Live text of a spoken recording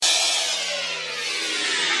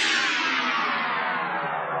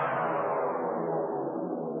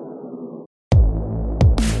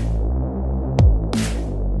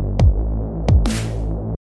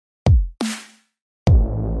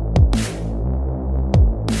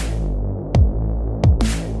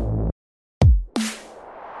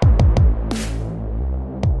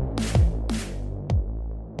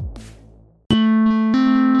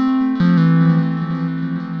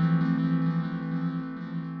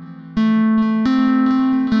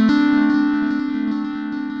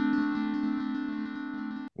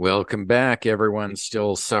Welcome back, everyone.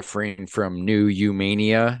 Still suffering from new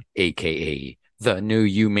Umania, aka the new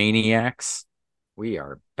Umaniacs. We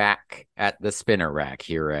are back at the spinner rack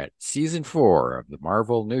here at season 4 of the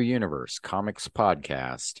Marvel New Universe Comics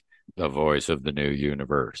Podcast, the voice of the new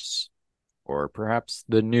universe, or perhaps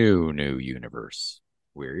the new universe.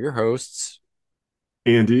 We're your hosts,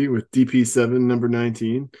 Andy with DP7 number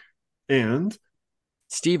 19, and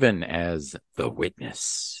Stephen as the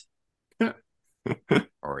witness, can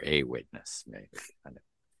or a witness, maybe.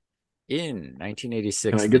 In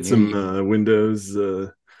 1986, I the get new some Windows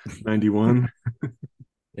 91?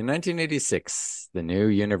 In 1986, the new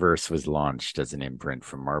universe was launched as an imprint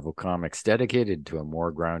from Marvel Comics dedicated to a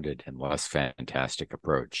more grounded and less fantastic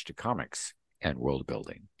approach to comics and world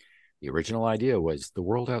building. The original idea was the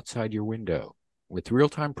world outside your window, with real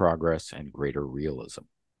time progress and greater realism.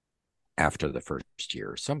 After the first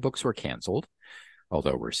year, some books were canceled,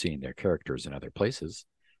 although we're seeing their characters in other places,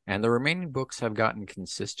 and the remaining books have gotten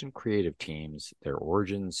consistent creative teams, their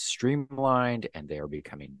origins streamlined, and they are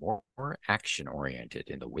becoming more action oriented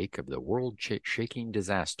in the wake of the world shaking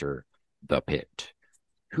disaster, the Pit.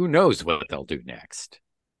 Who knows what they'll do next?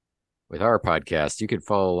 With our podcast, you can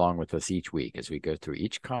follow along with us each week as we go through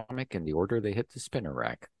each comic in the order they hit the spinner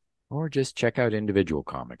rack, or just check out individual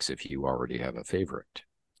comics if you already have a favorite.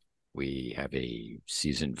 We have a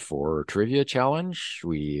season 4 trivia challenge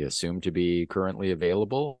we assume to be currently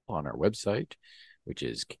available on our website, which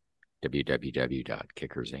is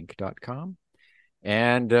www.kickersinc.com.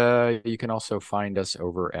 And you can also find us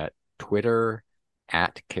over at Twitter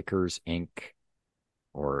at Kickers Inc.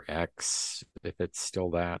 or X, if it's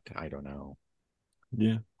still that. I don't know.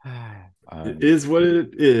 Yeah. It is what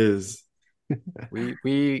it is. we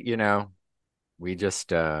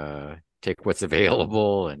just take what's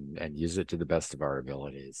available and use it to the best of our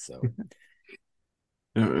abilities. So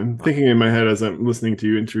I'm thinking in my head as I'm listening to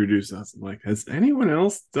you introduce us, I'm like, has anyone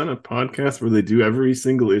else done a podcast where they do every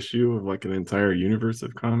single issue of like an entire universe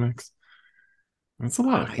of comics? That's a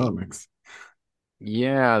lot of I comics.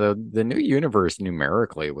 yeah, the new universe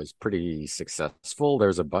numerically was pretty successful.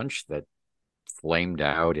 There's a bunch that flamed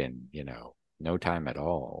out in, no time at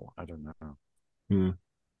all. I don't know. Hmm.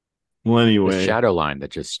 Well, The anyway, Shadow Line that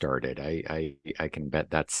just started, I can bet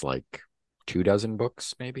that's like 2 dozen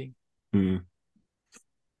books, maybe. hmm.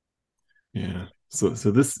 Yeah. So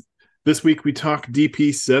this week we talk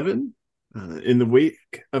DP7. In the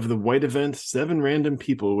wake of the White event, 7 random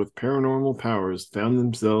people with paranormal powers found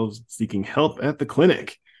themselves seeking help at the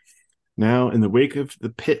clinic. Now, in the wake of the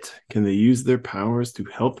Pit, can they use their powers to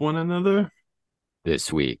help one another?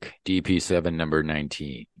 This week, DP7 number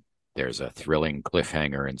 19. There's a thrilling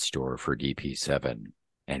cliffhanger in store for DP7.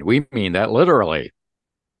 And we mean that literally.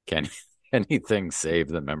 Can anything save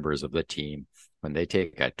the members of the team when they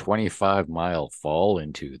take a 25-mile fall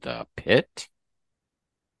into the pit?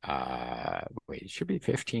 Wait, it should be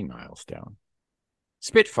 15 miles down.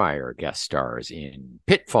 Spitfire guest stars in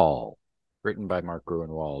Pitfall, written by Mark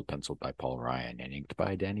Gruenwald, penciled by Paul Ryan, and inked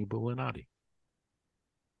by Danny Bulinati.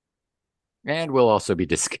 And we'll also be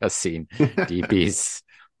discussing DP's.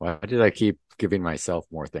 Why did I keep giving myself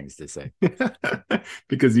more things to say?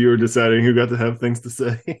 Because you were deciding who got to have things to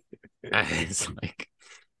say. It's like,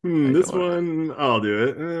 This one, I'll do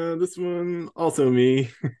it. This one, also me.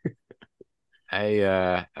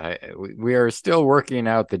 we are still working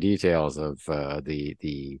out the details of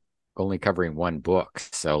the only covering one book.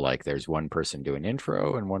 So like, there's one person doing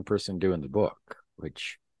intro and one person doing the book,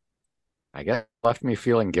 which I guess left me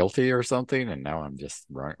feeling guilty or something. And now I'm just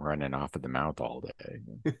running off at the mouth all day.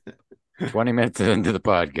 20 minutes into the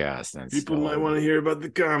podcast, and People might still, want to hear about the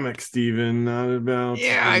comic, Steven, not about.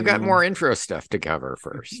 yeah, I've got more intro stuff to cover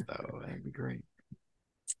first, though. That'd be great.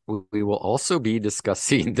 We will also be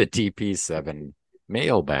discussing the DP7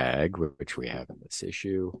 mailbag, which we have in this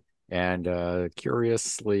issue, and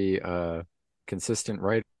curiously consistent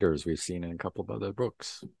writers we've seen in a couple of other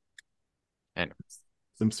books. And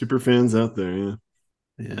some super fans out there, yeah.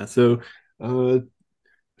 Yeah, so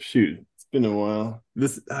shoot, it's been a while.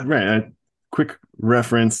 This right, quick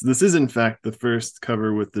reference. This is in fact the first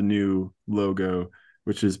cover with the new logo,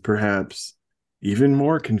 which is perhaps even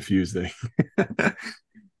more confusing.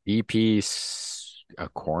 DP a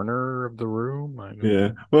corner of the room. I don't Yeah.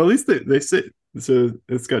 know. Well, at least they say so.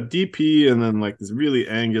 It's got DP and then like this really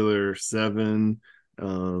angular 7.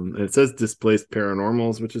 And it says displaced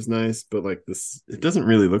paranormals, which is nice, but like this, it doesn't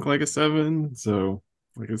really look like a 7. So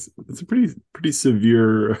like it's a pretty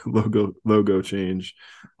severe logo change.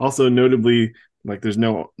 Also, notably, like there's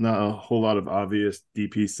not a whole lot of obvious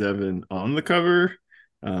DP7 on the cover.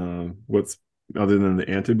 What's other than the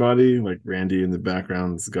antibody, like Randy in the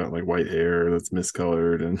background's got like white hair that's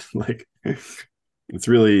miscolored, and like it's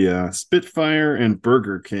really Spitfire and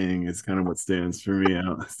Burger King is kind of what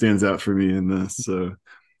stands out for me in this. So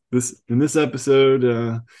this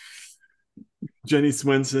episode, Jenny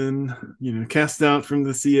Swensen, cast out from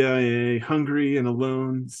the CIA, hungry and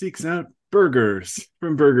alone, seeks out burgers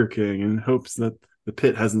from Burger King in hopes that the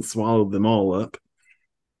pit hasn't swallowed them all up.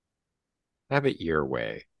 Have it your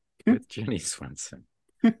way with Jenny Swensen.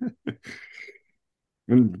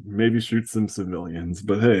 And maybe shoot some civilians,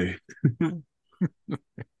 but hey,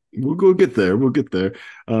 we'll get there. We'll get there.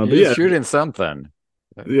 But He's yeah, shooting something.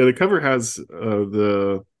 yeah, the cover has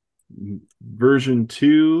the version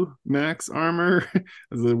 2 Max armor.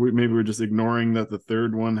 Maybe we're just ignoring that the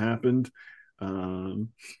third one happened. Um,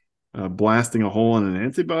 Blasting a hole in an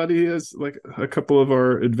antibody as like a couple of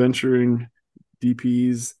our adventuring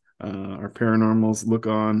DPs, our paranormals look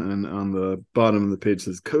on, and on the bottom of the page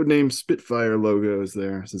says codename Spitfire logo is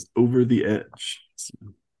there. It says over the edge. So,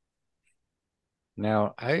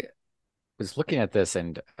 Now, I was looking at this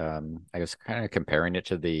and I was kind of comparing it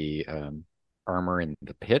to the armor in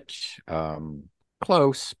the pit.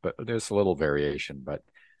 Close, but there's a little variation. But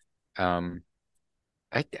um,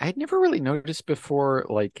 I'd never really noticed before.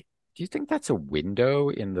 Like, do you think that's a window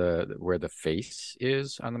in the where the face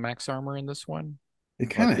is on the Max armor in this one? it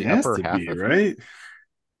kind Like of the has upper to half be, of it? right?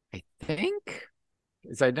 I think,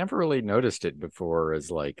 because I never really noticed it before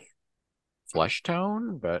as like flesh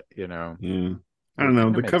tone, but Yeah. I don't it know.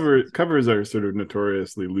 kind of The makes sense. covers are sort of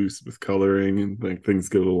notoriously loose with coloring, and like things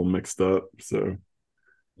get a little mixed up. So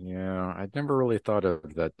Yeah, I'd never really thought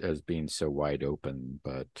of that as being so wide open,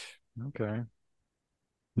 but okay.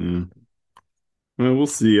 yeah. Well, we'll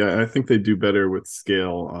see. I think they do better with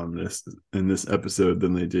scale on this in this episode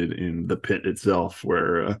than they did in the pit itself,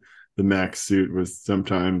 where the Max suit was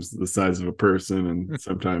sometimes the size of a person and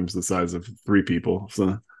sometimes the size of three people.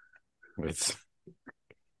 So It's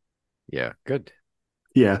yeah, good.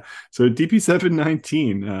 yeah. So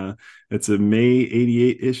DP719, it's a May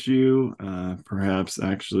 88 issue. Perhaps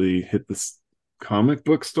actually hit the comic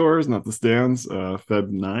book stores, not the stands,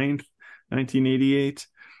 Feb 9th, 1988.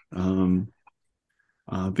 Um,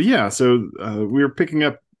 but yeah, so we were picking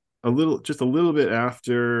up just a little bit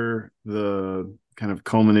after the kind of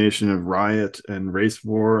culmination of riot and race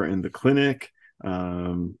war in the clinic,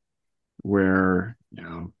 where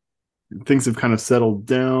things have kind of settled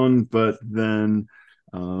down, but then,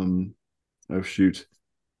 um, oh shoot,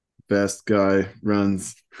 fast guy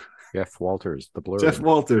runs. Jeff Walters, the Jeff blurb.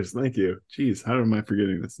 Walters, thank you. Jeez, how am I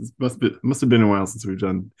forgetting this? This must have been a while since we've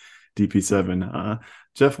done DP7.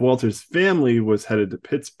 Jeff Walters' family was headed to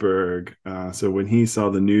Pittsburgh, so when he saw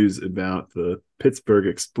the news about the Pittsburgh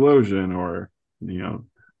explosion, or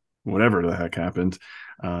whatever the heck happened,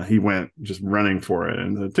 he went just running for it,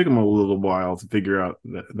 and it took him a little while to figure out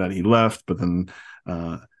that he left. But then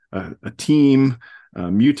a team,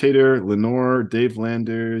 Mutator, Lenore, Dave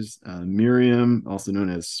Landers, Miriam, also known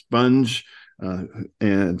as Sponge, uh,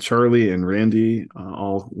 and Charlie and Randy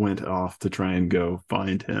all went off to try and go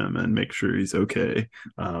find him and make sure he's okay.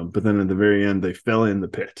 But then at the very end, they fell in the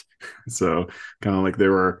pit. So kind of like they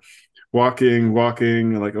were walking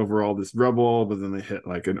like over all this rubble, but then they hit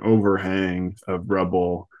like an overhang of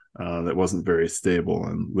rubble that wasn't very stable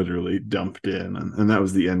and literally dumped in. And that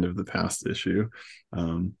was the end of the past issue.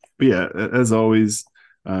 But yeah, as always,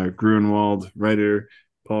 Gruenwald, writer,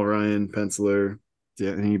 Paul Ryan, penciler,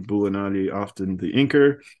 Danny Bulinati, often the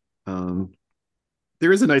inker. Um,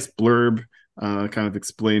 there is a nice blurb kind of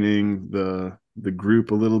explaining the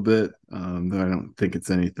group a little bit, though I don't think it's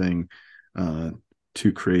anything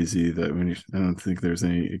too crazy that I don't think there's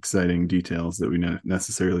any exciting details that we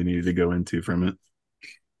necessarily needed to go into from it.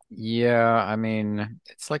 Yeah, I mean,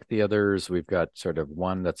 it's like the others. We've got sort of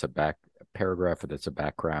one that's a paragraph that's a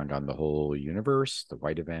background on the whole universe, the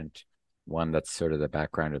White Event, one that's sort of the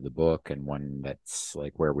background of the book, and one that's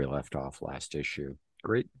like where we left off last issue.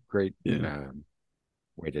 Great Yeah.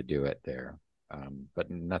 way to do it there. But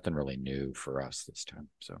nothing really new for us this time.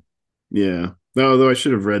 So Yeah. Although I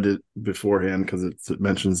should have read it beforehand because it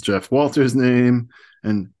mentions Jeff Walters' name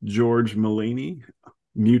and George Mulaney,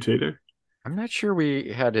 Mutator. I'm not sure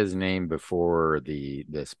we had his name before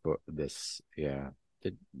this book. Yeah,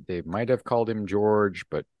 they might have called him George,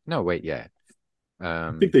 but no, wait, yeah,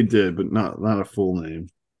 I think they did, but not a full name.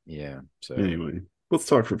 yeah. So Anyway, let's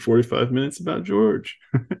talk for 45 minutes about George.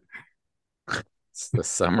 it's the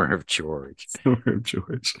summer of George. Summer of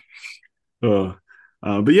George. Oh,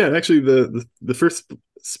 but yeah, actually, the first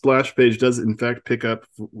splash page does in fact pick up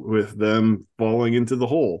with them falling into the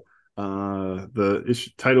hole.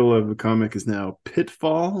 The title of the comic is now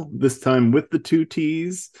Pitfall, this time with the two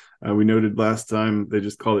T's. We noted last time they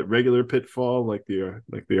just called it regular Pitfall, like the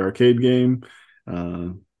arcade game.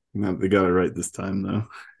 No, they got it right this time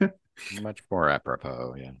though. Much more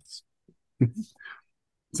apropos, yes.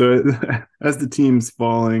 So as the team's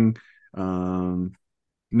falling, um,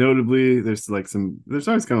 notably there's always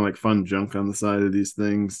kind of like fun junk on the side of these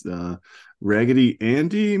things. Raggedy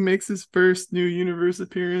Andy makes his first new universe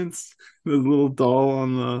appearance. The little doll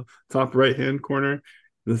on the top right hand corner,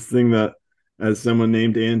 this thing that as someone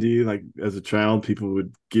named Andy, like as a child people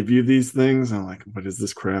would give you these things. I'm like, what is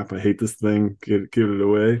this crap? I hate this thing. Give it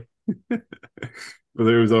away. But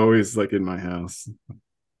it was always like in my house,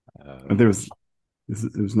 and Uh, it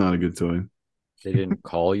was not a good toy. they didn't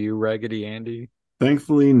call you Raggedy Andy?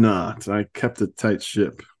 Thankfully not. I kept a tight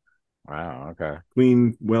ship. Wow, okay.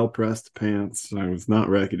 Clean, well pressed pants. I was not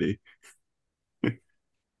raggedy.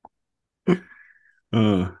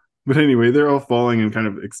 But anyway, they're all falling and kind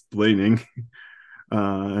of explaining,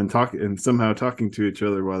 and somehow talking to each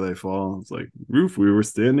other while they fall. It's like roof we were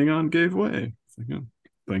standing on gave way. It's like, oh,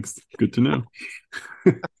 thanks, good to know.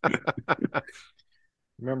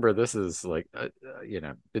 Remember, this is like,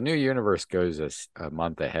 the new universe goes a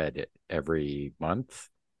month ahead every month,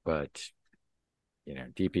 but,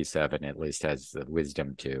 DP7 at least has the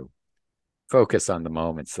wisdom to focus on the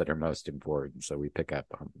moments that are most important. So we pick up,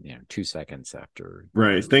 2 seconds after.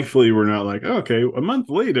 Right. Thankfully, we're not like, oh, okay, a month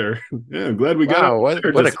later. Yeah, I'm glad we got up Wow, what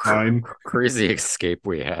there what a just fine. crazy escape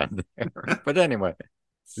we had there. But anyway,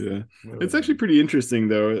 Yeah, it's moving actually on. pretty interesting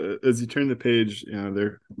though. As you turn the page,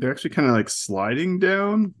 they're actually kind of like sliding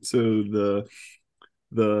down. So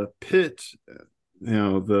the pit,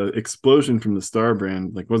 the explosion from the star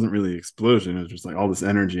brand like wasn't really an explosion. It was just like all this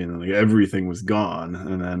energy, and then like everything was gone,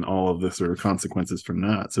 and then all of the sort of consequences from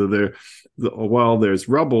that. So while there's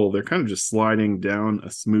rubble, they're kind of just sliding down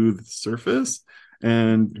a smooth surface.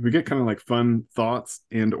 And we get kind of like fun thoughts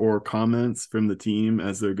and or comments from the team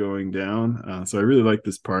as they're going down. So I really like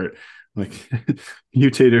this part. Like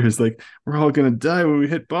Mutator is like, we're all gonna die when we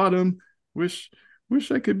hit bottom. Wish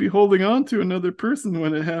I could be holding on to another person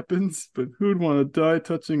when it happens, but who'd want to die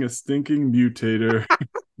touching a stinking mutator?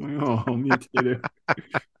 Oh, mutator.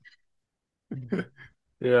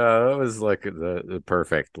 Yeah, that was like the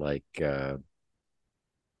perfect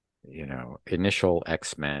initial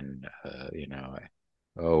X-Men,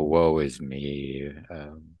 oh, woe is me,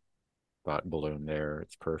 thought balloon there.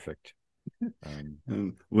 It's perfect. Um,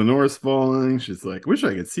 And Lenore's falling. She's like, wish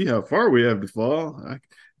I could see how far we have to fall.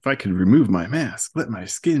 If I could remove my mask, let my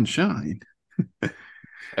skin shine.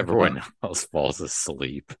 Everyone else falls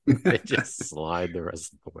asleep. They just slide the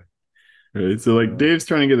rest of the way. Right. So like Uh, Dave's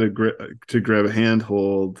trying to to grab a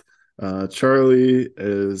handhold. Charlie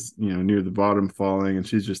is, near the bottom falling, and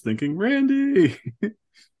she's just thinking, Randy.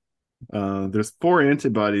 There's four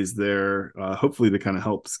antibodies there, hopefully to kind of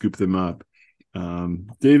help scoop them up.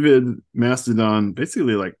 David Mastodon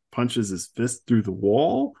basically like punches his fist through the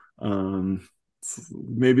wall.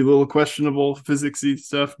 Maybe a little questionable physicsy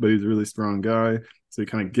stuff, but he's a really strong guy. So he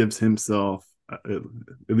kind of gives himself, at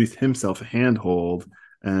least himself, a handhold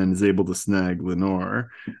and is able to snag Lenore.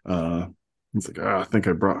 Uh, he's like, I think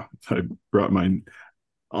I brought my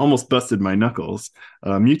almost busted my knuckles.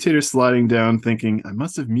 Mutator sliding down, thinking, I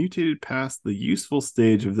must have mutated past the useful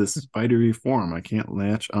stage of this spidery form. I can't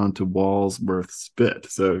latch onto walls worth spit.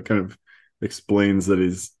 So it kind of explains that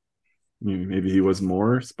maybe he was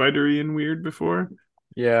more spidery and weird before.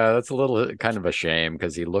 yeah, that's a little kind of a shame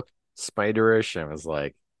because he looked spiderish and was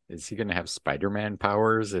like, is he going to have Spider-Man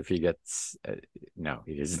powers if he gets? No,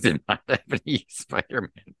 he did not have any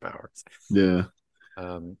Spider-Man powers. Yeah.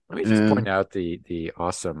 Let me just point And out the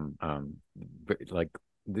awesome, like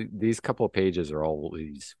these couple of pages are all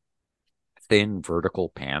these thin vertical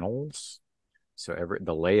panels. So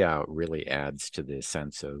the layout really adds to the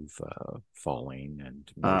sense of falling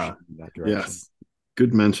and motion in that direction. yes,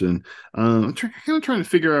 good mention. Kind of trying to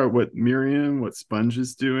figure out what Sponge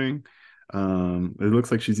is doing. It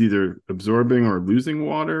looks like she's either absorbing or losing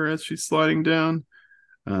water as she's sliding down.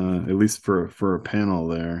 At least for a panel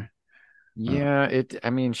there. Uh, Yeah, I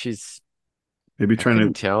mean, maybe I trying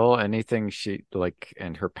couldn't to, tell anything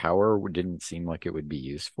and her power didn't seem like it would be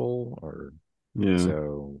useful or yeah,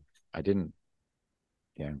 so I didn't,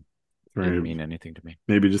 yeah, it didn't right. mean anything to me.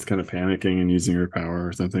 Maybe just kind of panicking and using her power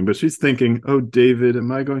or something. But she's thinking, "Oh, David,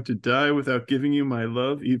 am I going to die without giving you my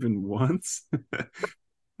love even once?"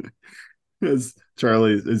 As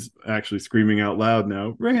Charlie is actually screaming out loud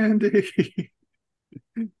now, Randy.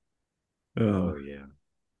 Oh, Oh, yeah.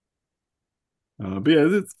 But yeah,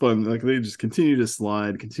 it's fun. Like they just continue to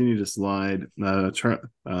slide, continue to slide.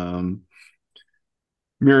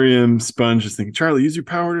 Miriam Sponge is thinking, Charlie, use your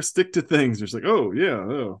power to stick to things. She's like, oh yeah,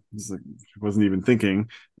 oh. It's like she wasn't even thinking.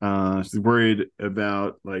 She's worried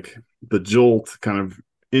about like the jolt kind of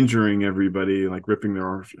injuring everybody, like ripping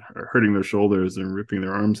their hurting their shoulders and ripping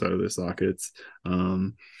their arms out of their sockets.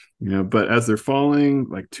 Um, but as they're falling,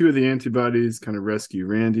 like two of the antibodies kind of rescue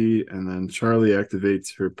Randy, and then Charlie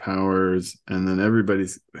activates her powers, and then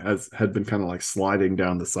everybody's had been kind of like sliding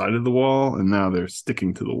down the side of the wall, and now they're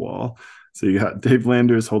sticking to the wall. So you got Dave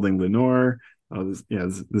Landers holding Lenore.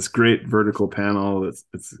 This great vertical panel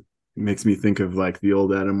that's makes me think of like the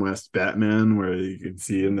old Adam West Batman, where you can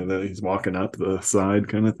see him and then he's walking up the side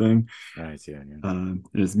kind of thing. Nice, yeah, yeah.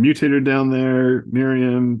 There's Mutator down there,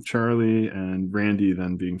 Miriam, Charlie, and Randy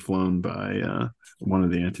then being flown by one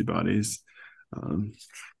of the antibodies. Um,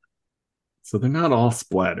 so they're not all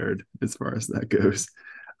splattered as far as that goes.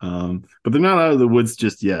 But they're not out of the woods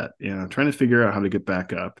just yet. Trying to figure out how to get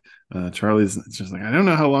back up. Charlie's just like, I don't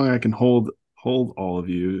know how long I can hold all of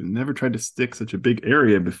you. Never tried to stick such a big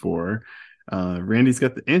area before. Randy's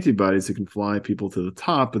got the antibodies who can fly people to the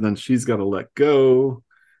top, but then she's got to let go,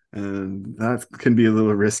 and that can be a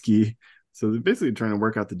little risky. So they're basically trying to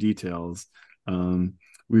work out the details.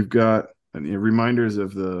 We've got reminders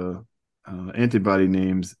of the antibody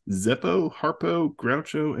names: Zeppo, Harpo,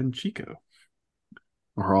 Groucho, and Chico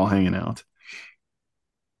are all hanging out.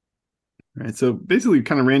 Right. So basically,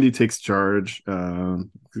 kind of Randy takes charge.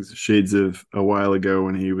 Shades of a while ago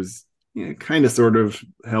when he was kind of sort of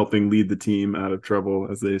helping lead the team out of trouble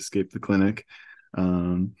as they escape the clinic.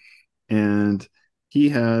 And he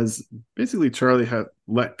has basically Charlie had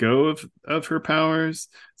let go of her powers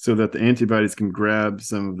so that the antibodies can grab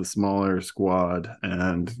some of the smaller squad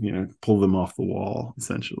and pull them off the wall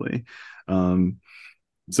essentially.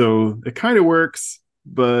 So it kind of works,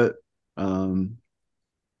 but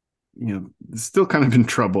still kind of in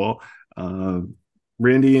trouble.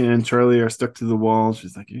 Randy and Charlie are stuck to the wall.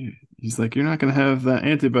 He's like, you're not going to have that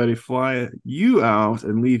antibody fly you out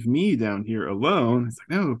and leave me down here alone. He's like,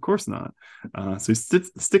 no, of course not. So he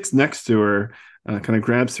sticks next to her, kind of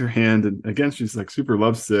grabs her hand, and again, she's like super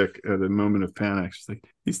lovesick at a moment of panic. She's like,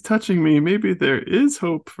 he's touching me. Maybe there is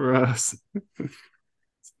hope for us. I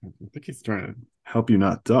think he's trying to help you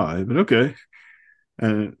not die, but okay.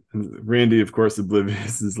 And Randy, of course,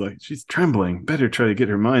 oblivious, is like, she's trembling. Better try to get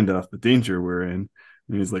her mind off the danger we're in.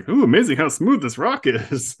 And he's like, oh, amazing how smooth this rock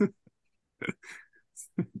is.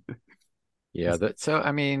 Yeah, so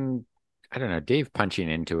I mean, I don't know. Dave punching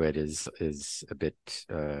into it is a bit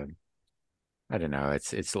I don't know.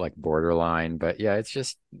 It's like borderline, but yeah, it's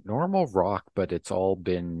just normal rock, but it's all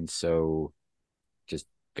been so just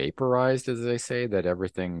vaporized, as they say, that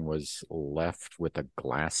everything was left with a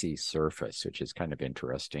glassy surface, which is kind of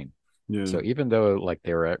interesting. Yeah. So even though like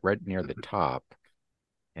they were right near the top,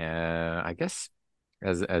 I guess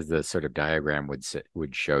as the sort of diagram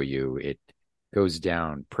would show you, it goes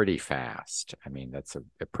down pretty fast. I mean, that's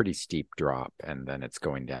a pretty steep drop, and then it's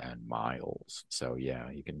going down miles. So yeah,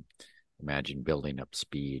 you can imagine building up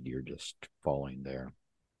speed. You're just falling there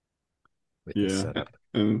with this Yeah. setup.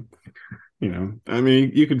 And I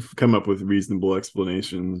mean, you could come up with reasonable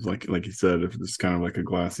explanations, like you said, if it's kind of like a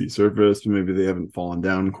glassy surface, maybe they haven't fallen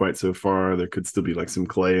down quite so far. There could still be like some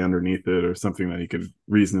clay underneath it or something that he could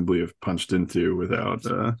reasonably have punched into without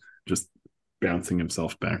just bouncing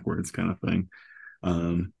himself backwards, kind of thing.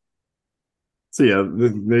 So yeah,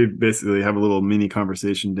 they basically have a little mini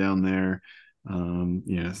conversation down there.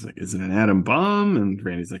 It's like, is it an atom bomb? And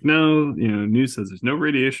Randy's like, no. News says there's no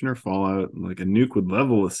radiation or fallout. Like a nuke would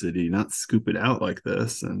level a city, not scoop it out like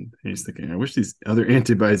this. And he's thinking, I wish these other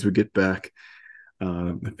antibodies would get back.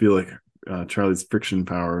 I feel like Charlie's friction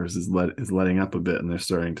powers is letting up a bit, and they're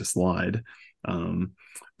starting to slide.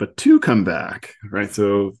 But two come back, right?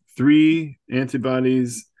 So three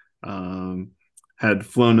antibodies had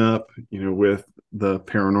flown up, with the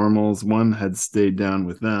paranormals. One had stayed down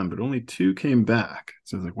with them, but only two came back.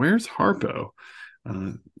 So I was like, where's Harpo?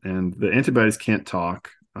 And the antibodies can't talk.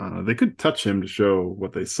 They could touch him to show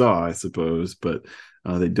what they saw, I suppose, but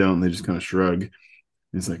they don't. They just kind of shrug.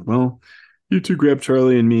 He's like, well, you two grab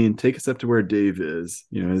Charlie and me and take us up to where Dave is.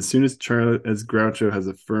 As soon as Groucho has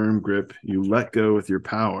a firm grip, you let go with your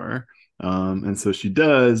power. And so she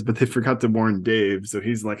does, but they forgot to warn Dave. So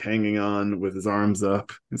he's like hanging on with his arms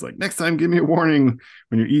up. He's like, next time, give me a warning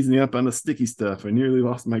when you're easing up on the sticky stuff. I nearly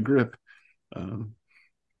lost my grip.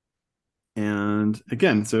 And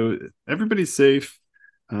again, so everybody's safe,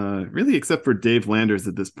 really, except for Dave Landers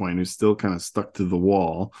at this point, who's still kind of stuck to the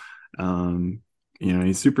wall.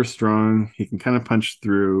 He's super strong. He can kind of punch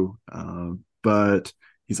through. but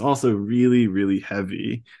he's also really, really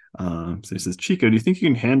heavy. So he says, Chico, do you think you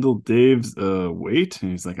can handle Dave's weight?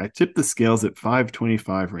 And he's like, I tipped the scales at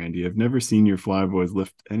 525, Randy. I've never seen your flyboys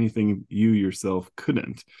lift anything you yourself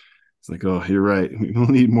couldn't. It's like, oh, you're right. We'll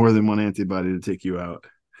need more than one antibody to take you out.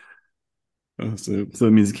 So it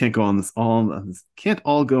means you can't go on this all can't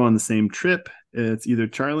all go on the same trip. It's either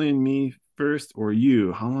Charlie and me first or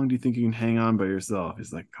you. How long do you think you can hang on by yourself?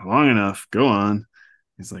 He's like, long enough. Go on.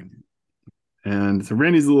 He's like, and so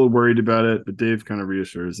Randy's a little worried about it, but Dave kind of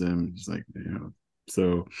reassures him. He's like,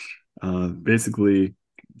 so basically,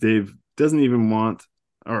 Dave doesn't even want,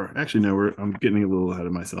 or actually, no, I'm getting a little ahead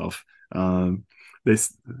of myself. They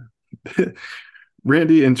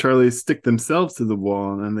Randy and Charlie stick themselves to the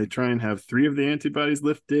wall and they try and have three of the antibodies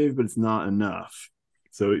lift Dave, but it's not enough.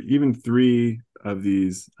 So even three of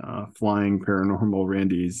these flying paranormal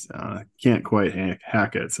Randys can't quite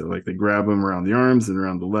hack it. So like they grab him around the arms and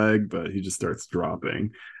around the leg, but he just starts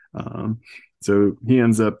dropping. Um, so he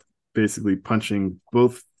ends up basically punching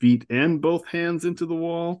both feet and both hands into the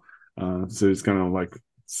wall. So it's kind of like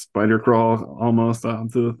spider crawl almost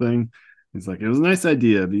onto the thing. He's like, it was a nice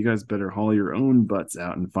idea, but you guys better haul your own butts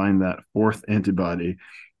out and find that fourth antibody.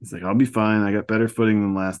 He's like, I'll be fine. I got better footing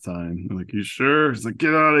than last time. I'm like, you sure? He's like,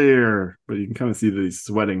 get out of here. But you can kind of see that he's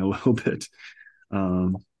sweating a little bit.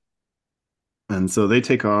 Um, and so they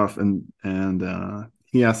take off, and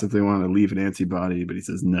he asks if they want to leave an antibody, but he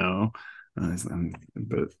says no.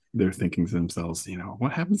 But they're thinking to themselves,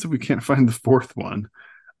 what happens if we can't find the fourth one?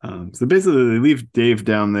 So basically, they leave Dave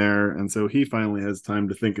down there, and so he finally has time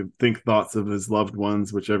to think thoughts of his loved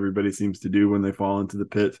ones, which everybody seems to do when they fall into the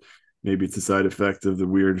pit. Maybe it's a side effect of the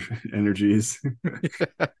weird energies.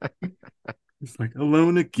 It's like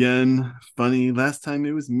alone again. Funny. Last time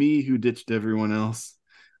it was me who ditched everyone else.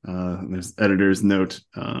 There's editor's note.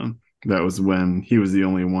 That was when he was the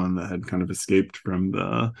only one that had kind of escaped from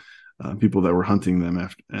the people that were hunting them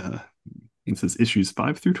after. It says issues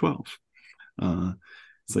 5 through 12.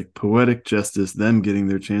 It's like poetic justice, them getting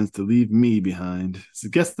their chance to leave me behind. So I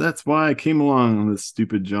guess that's why I came along on this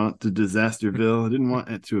stupid jaunt to Disasterville. I didn't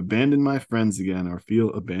want to abandon my friends again or feel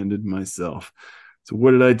abandoned myself. So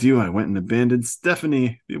what did I do? I went and abandoned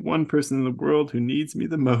Stephanie, the one person in the world who needs me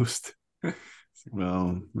the most.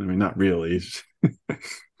 Well, I mean, not really.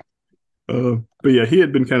 But yeah, he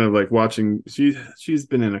had been kind of like watching. She's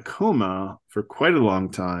been in a coma for quite a long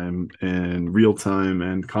time in real time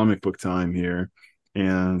and comic book time here,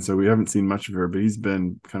 and so we haven't seen much of her. But he's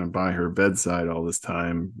been kind of by her bedside all this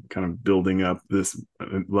time, kind of building up this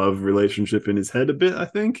love relationship in his head a bit. I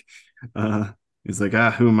think he's like,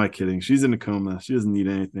 who am I kidding? She's in a coma. She doesn't need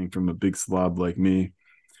anything from a big slob like me.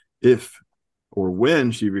 If or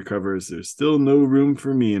when she recovers, there's still no room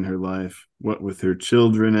for me in her life. What with her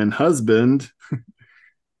children and husband.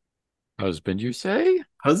 Husband, you say?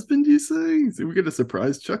 Husband, you say? So we get a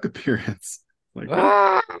surprise Chuck appearance. Like,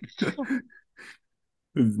 Ah!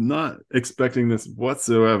 not expecting this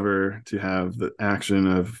whatsoever to have the action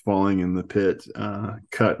of falling in the pit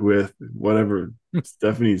cut with whatever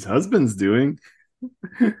Stephanie's husband's doing.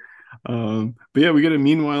 But yeah, we get a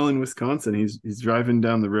meanwhile in Wisconsin. He's driving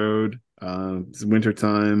down the road. It's winter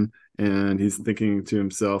time, and he's thinking to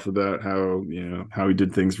himself about how he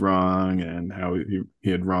did things wrong and how he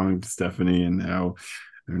had wronged Stephanie, and how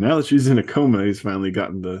now that she's in a coma, he's finally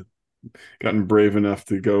gotten brave enough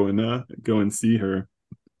to go and see her.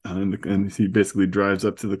 And he basically drives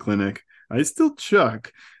up to the clinic. I still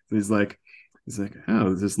Chuck. And he's like,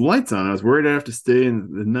 oh, there's lights on. I was worried I'd have to stay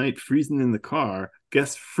in the night freezing in the car.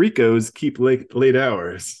 Guess freakos keep late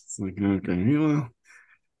hours. It's like, okay, well,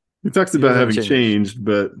 he talks He about hasn't having changed. changed,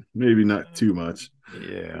 but maybe not too much.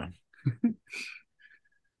 Yeah.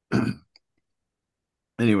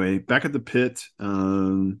 Anyway, back at the pit,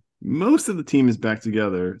 most of the team is back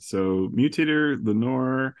together. So Mutator,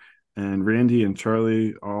 Lenore, and Randy and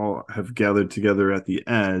Charlie all have gathered together at the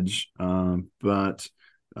edge. But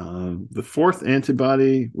the fourth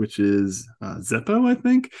antibody, which is Zeppo, I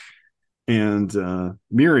think, and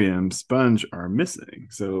Miriam Sponge are missing.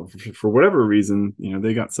 So for whatever reason,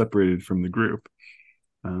 they got separated from the group.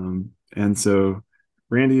 And so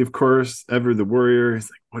Randy, of course, ever the warrior, is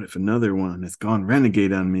like, what if another one has gone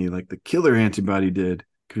renegade on me like the killer antibody did?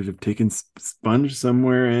 Could it have taken Sponge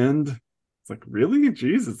somewhere? And it's like, really?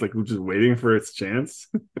 Jeez, it's like we're just waiting for its chance.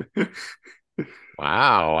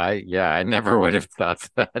 Wow. I never would have thought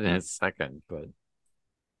that in a second, but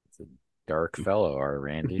it's a dark fellow, our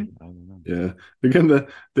Randy. I don't know. Yeah. Again, the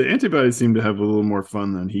antibodies seem to have a little more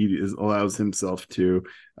fun than allows himself to.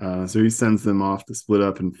 So he sends them off to split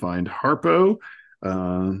up and find Harpo.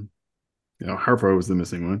 Harpo was the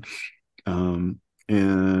missing one.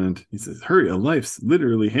 and he says, "Hurry, a life's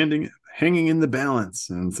literally hanging in the balance."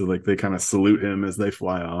 And so like they kind of salute him as they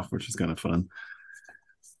fly off, which is kind of fun.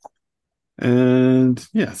 And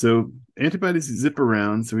yeah, so antibodies zip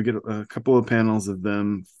around. So we get a couple of panels of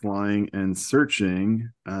them flying and searching.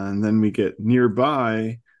 And then we get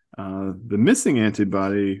nearby the missing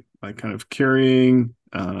antibody, like kind of carrying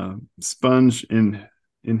Sponge in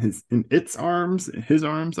his arms,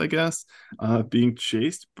 I guess, being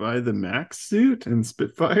chased by the Max suit and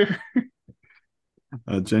Spitfire,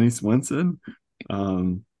 Jenny Swensen.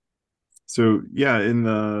 Um, so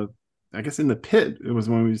yeah, I guess in the pit, it was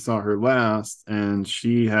when we saw her last, and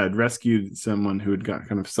she had rescued someone who had got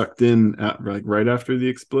kind of sucked in at like right after the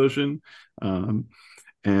explosion, um,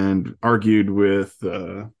 and argued with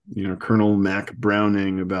Colonel Mac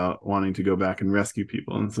Browning about wanting to go back and rescue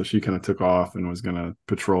people. And so she kind of took off and was going to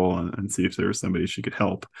patrol and see if there was somebody she could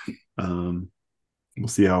help. We'll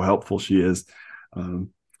see how helpful she is. But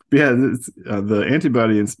yeah, the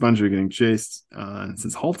antibody and Sponge are getting chased. And it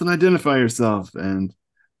says, "Halt and identify yourself." And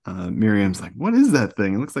Miriam's like, "What is that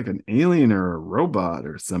thing? It looks like an alien or a robot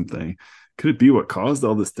or something. Could it be what caused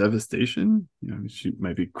all this devastation?" She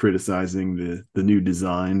might be criticizing the new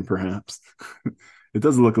design, perhaps. It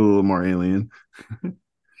does look a little more alien.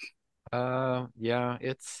 Yeah,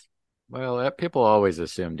 people always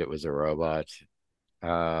assumed it was a robot.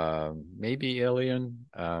 Maybe alien.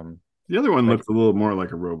 The other one But looks a little more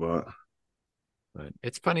like a robot. but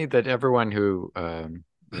it's funny that everyone who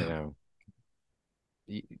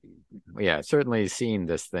yeah, certainly seeing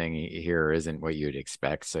this thing here isn't what you'd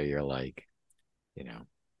expect. So you're like, you know,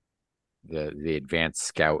 the advanced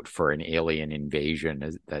scout for an alien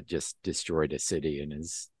invasion that just destroyed a city and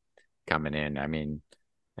is coming in. I mean,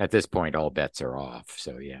 at this point, all bets are off.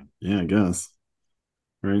 So yeah. Yeah, I guess.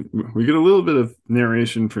 Right. We get a little bit of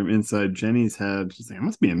narration from inside Jenny's head. She's like, "I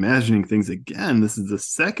must be imagining things again. This is the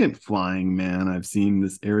second flying man I've seen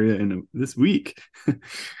this area in this week.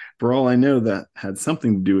 For all I know, that had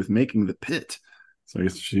something to do with making the pit." So I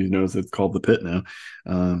guess she knows it's called the pit now.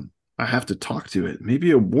 "I have to talk to it.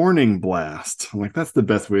 Maybe a warning blast." I'm like, that's the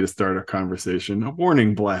best way to start a conversation. A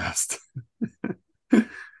warning blast.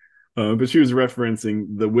 But she was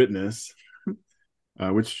referencing the witness,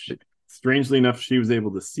 which strangely enough, she was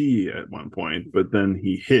able to see at one point, but then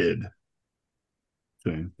he hid.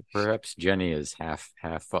 So, Perhaps Jenny is half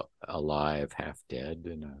alive, half dead.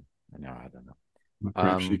 No, I don't know.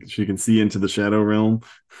 perhaps she can see into the shadow realm.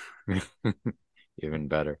 Even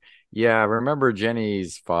better. Yeah, remember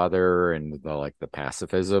Jenny's father and the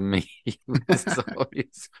pacifism? He was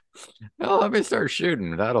always, "Oh, let me start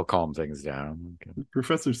shooting. That'll calm things down." Okay.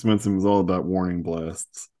 Professor Swensen was all about warning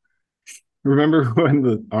blasts. Remember when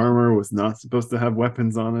the armor was not supposed to have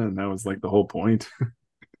weapons on it, and that was like the whole point?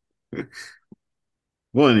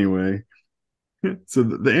 Well, anyway, so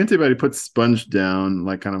the antibody puts Sponge down,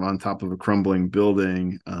 like kind of on top of a crumbling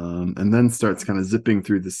building, and then starts kind of zipping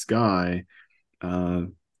through the sky.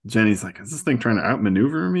 Jenny's like, "Is this thing trying to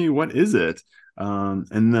outmaneuver me? What is it?"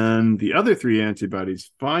 And then the other three antibodies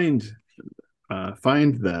find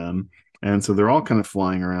them, and so they're all kind of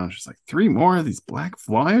flying around. She's like, "Three more of these black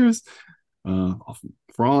flyers? Uh,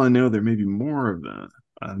 for all I know, there may be more of them,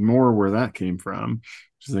 more where that came from."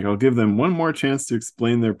 She's like, "I'll give them one more chance to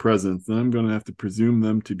explain their presence, then I'm going to have to presume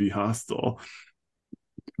them to be hostile."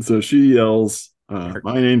 So she yells,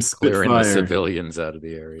 "My name's Clearing the Spitfire." civilians out of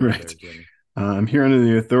the area there, Right. Jenny. "I'm here under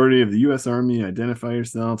the authority of the U.S. Army. Identify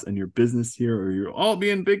yourselves and your business here, or you'll all be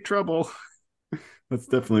in big trouble." That's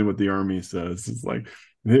definitely what the Army says. It's like,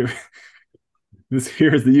 "This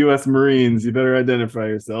here is the U.S. Marines. You better identify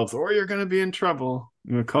yourselves, or you're going to be in trouble.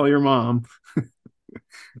 I'm going to call your mom."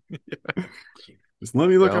 "Just let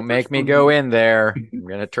me look Don't up which make me go one." in there. I'm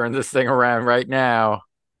gonna turn this thing around right now.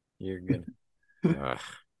 You're gonna. Ugh.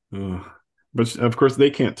 Ugh. But of course,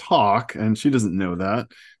 they can't talk, and she doesn't know that.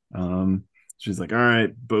 Um, she's like, "All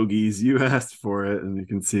right, bogeys, you asked for it," and you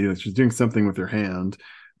can see that she's doing something with her hand.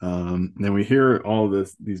 And we hear all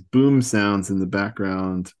these boom sounds in the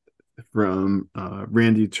background from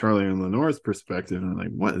Randy, Charlie, and Lenore's perspective, and I'm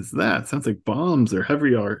like, "What is that? Sounds like bombs or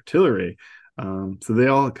heavy artillery." So they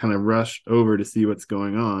all kind of rush over to see what's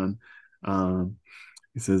going on.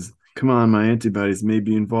 He says, "Come on, my antibodies may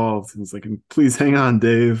be involved." And it's like, "Please hang on,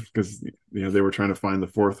 Dave," because they were trying to find the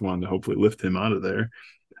fourth one to hopefully lift him out of there.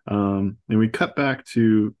 And we cut back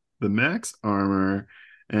to the Max armor,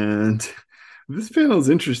 and this panel is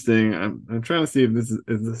interesting. I'm trying to see if is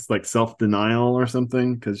this like self denial or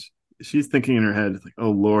something, because she's thinking in her head, like,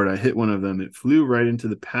 "Oh Lord, I hit one of them. It flew right into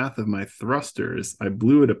the path of my thrusters. I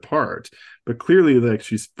blew it apart." But clearly, like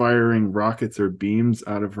she's firing rockets or beams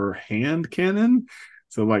out of her hand cannon.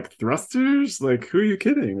 So like thrusters, like who are you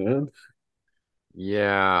kidding, man?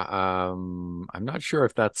 Yeah, I'm not sure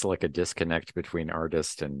if that's like a disconnect between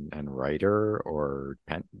artist and writer or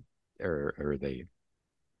pen or the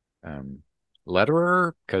um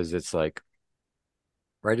letterer, because it's like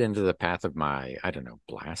right into the path of my, I don't know,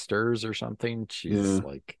 blasters or something. She's Yeah,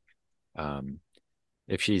 like, um,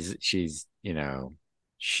 if she's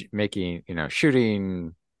making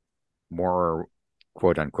shooting more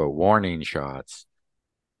quote unquote warning shots.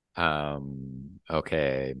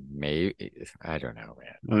 Okay, maybe I don't know,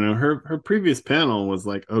 man. I don't know. Her previous panel was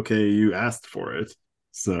like, okay, you asked for it,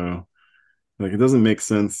 so like it doesn't make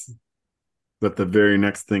sense that the very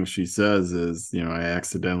next thing she says is, I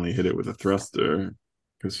accidentally hit it with a thruster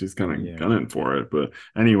because she's kind of Yeah. gunning for it. But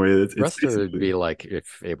anyway, it's Thruster would basically be like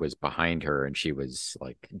if it was behind her and she was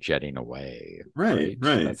like jetting away, right, right?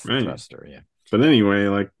 right, That's the right. thruster, yeah. But anyway,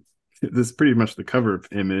 like this is pretty much the cover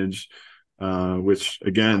image, which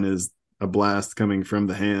again is a blast coming from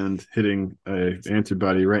the hand hitting a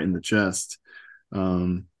antibody right in the chest.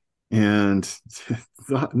 Um, and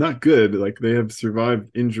not good. Like they have survived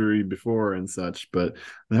injury before and such, but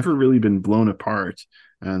never really been blown apart.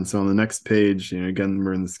 And so on the next page, again,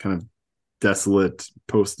 we're in this kind of desolate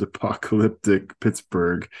post-apocalyptic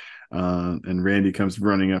Pittsburgh. And Randy comes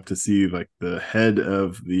running up to see like the head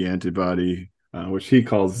of the antibody, which he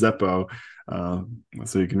calls Zeppo. Uh,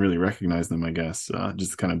 so you can really recognize them, I guess,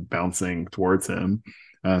 just kind of bouncing towards him.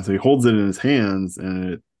 So he holds it in his hands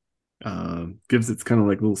and it gives its kind of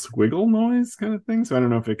like little squiggle noise kind of thing. So I don't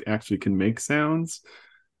know if it actually can make sounds.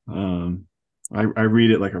 Um, I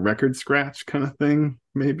read it like a record scratch kind of thing,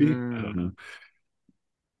 maybe. I don't Mm, know.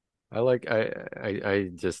 I like I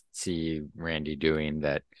just see Randy doing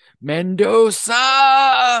that Mendoza,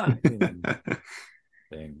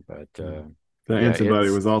 thing, but The yeah, antibody it's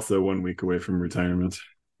was also 1 week away from retirement.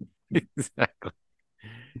 exactly.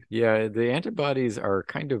 Yeah, the antibodies are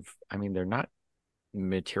kind of, I mean, they're not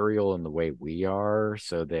material in the way we are,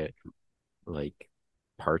 so that like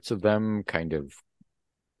parts of them kind of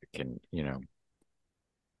can,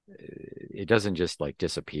 it doesn't just like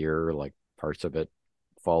disappear, like parts of it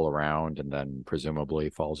fall around and then presumably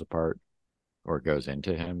falls apart or goes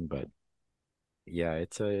into him. But yeah,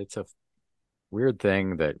 it's a weird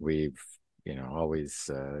thing that we've, always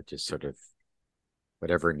just sort of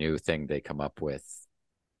whatever new thing they come up with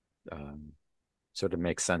um, sort of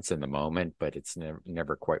makes sense in the moment, but it's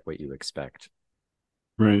never quite what you expect.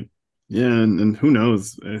 Right. Yeah, and who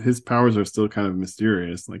knows? His powers are still kind of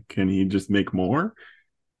mysterious. Like, can he just make more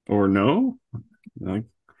or no? Like,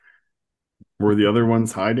 were the other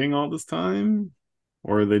ones hiding all this time?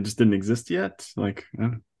 Or they just didn't exist yet? Like,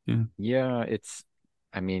 yeah. Yeah,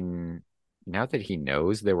 I mean, now that he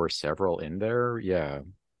knows there were several in there, yeah,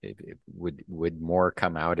 it would more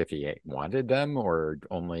come out if he wanted them or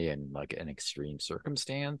only in like an extreme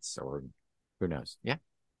circumstance or who knows? Yeah,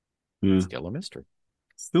 Yeah. still a mystery.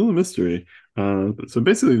 Still a mystery. So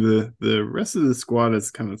basically, the rest of the squad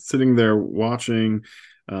is kind of sitting there watching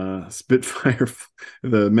Spitfire,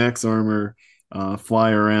 the Max armor,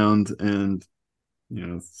 fly around, and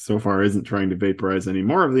so far isn't trying to vaporize any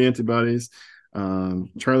more of the antibodies.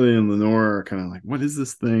 Charlie and Lenore are kind of like, "What is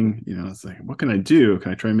this thing?" It's like, "What can I do?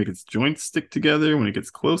 Can I try and make its joints stick together when it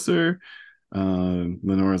gets closer?"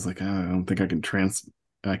 Lenore's like, "I don't think I can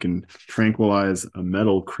tranquilize a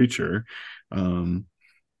metal creature." Um,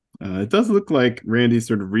 it does look like Randy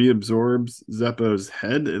sort of reabsorbs Zeppo's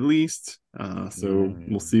head at least. So Yeah,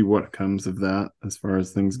 we'll yeah. see what comes of that as far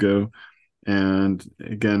as things go. And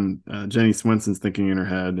again, Jenny Swensen's thinking in her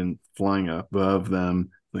head and flying above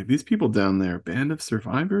them, like these people down there, band of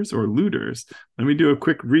survivors or looters? Let me do a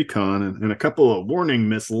quick recon and a couple of warning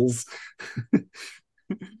missiles.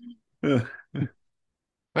 Uh,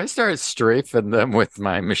 If I start strafing them with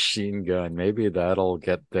my machine gun, maybe that'll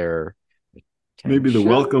get their maybe the attention.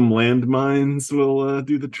 welcome landmines will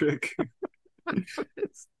do the trick.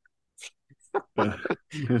 Uh,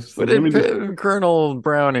 it's What like, let did me just Colonel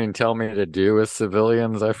Browning tell me to do with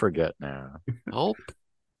civilians? I forget now. Help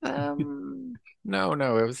them? No,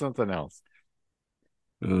 no, it was something else.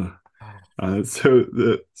 uh, so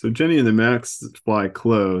Jenny and the Max fly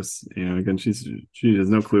close. Again, she has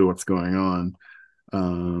no clue what's going on.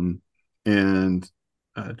 And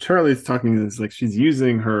Charlie's talking is like she's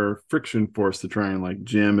using her friction force to try and like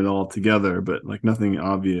jam it all together, but like nothing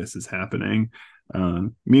obvious is happening.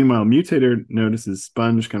 Meanwhile, Mutator notices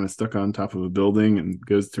Sponge kind of stuck on top of a building and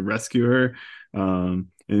goes to rescue her. And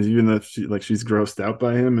even though she's grossed out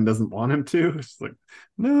by him and doesn't want him to, she's like,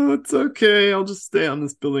 "No, it's okay. I'll just stay on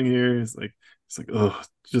this building here." It's like, oh,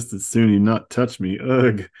 just as soon you not touch me.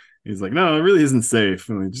 Ugh. He's like, no, it really isn't safe.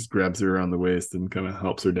 And he just grabs her around the waist and kind of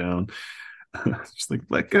helps her down. Just like,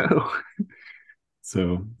 let go.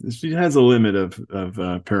 So she has a limit of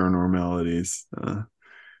paranormalities.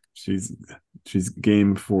 She's she's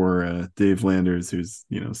game for Dave Landers, who's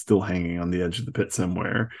still hanging on the edge of the pit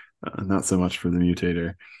somewhere. Not so much for the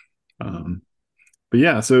mutator. But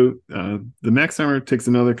yeah, so the Max Hammer takes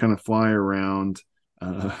another kind of fly around.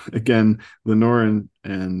 Again, Lenore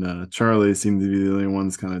and Charlie seem to be the only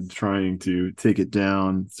ones kind of trying to take it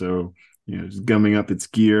down. So just gumming up its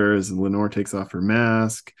gears. Lenore takes off her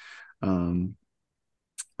mask. Um,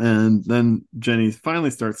 and then Jenny finally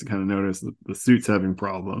starts to kind of notice that the suit's having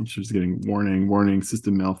problems. She's getting warning,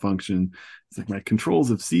 system malfunction. It's like my controls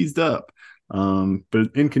have seized up.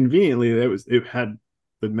 But inconveniently, it had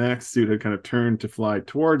the Max suit had kind of turned to fly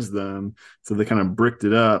towards them, so they kind of bricked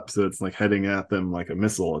it up, so it's like heading at them like a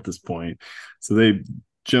missile at this point. So they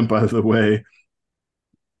jump out of the way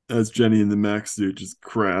as Jenny and the Max suit just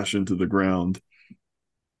crash into the ground.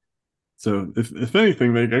 So if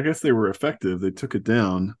anything, I guess they were effective. They took it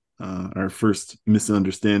down. Our first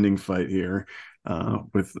misunderstanding fight here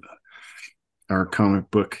with our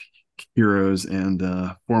comic book heroes and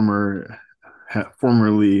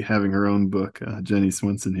formerly having her own book, Jenny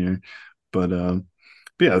Swensen here. But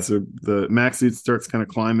yeah, so the Max suit starts kind of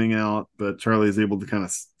climbing out, but Charlie is able to kind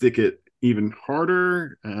of stick it even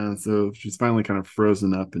harder. So she's finally kind of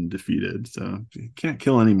frozen up and defeated. So you can't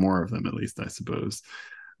kill any more of them, at least, I suppose.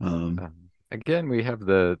 Again, we have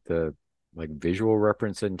the like visual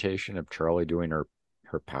representation of Charlie doing her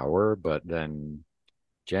power, but then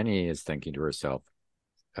Jenny is thinking to herself,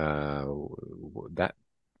 that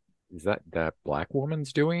is that black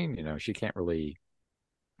woman's doing? She can't really,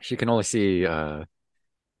 she can only see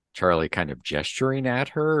Charlie kind of gesturing at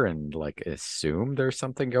her and like assume there's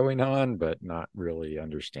something going on, but not really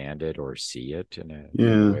understand it or see it in the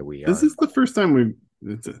Yeah, way we this are. is the first time we.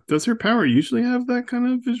 Does her power usually have that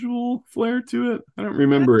kind of visual flair to it? I don't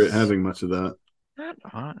remember it That's having much of that.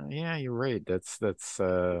 not, yeah, you're right. That's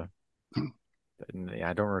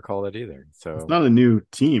I don't recall that either. It's So not a new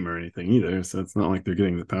team or anything either, so it's not like they're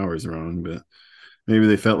getting the powers wrong. But maybe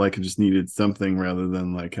they felt like it just needed something rather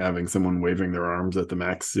than like having someone waving their arms at the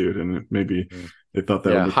Max suit, and maybe mm, they thought that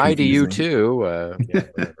would yeah, look hi to you confusing. too. Yeah,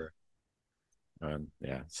 whatever.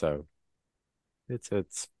 Yeah, so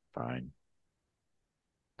it's fine.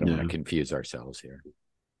 Don't want to Yeah. confuse ourselves here.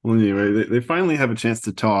 Well, anyway, they finally have a chance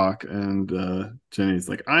to talk, and Jenny's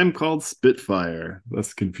like, I'm called Spitfire,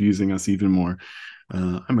 thus confusing us even more.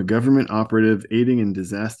 I'm a government operative aiding in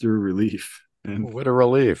disaster relief. And What a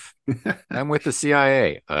relief. with I'm with the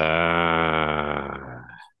CIA. a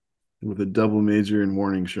double major in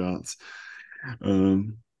warning shots.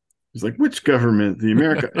 Um, he's like, which government? The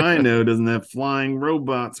America I know doesn't have flying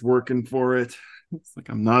robots working for it. It's like,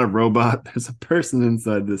 I'm not a robot. There's a person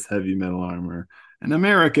inside this heavy metal armor, an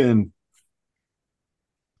American.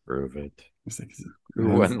 Prove it. It's like, Who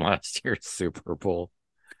won last year's Super Bowl?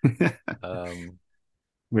 Um,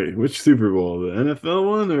 wait, which Super Bowl? The NFL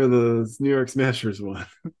one or the New York Smashers one?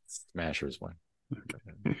 Smashers won.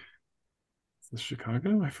 Okay. Is this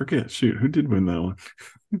Chicago? I forget. Shoot, who did win that one?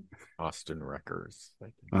 Austin Wreckers. I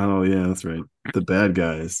think. Oh yeah, that's right. The bad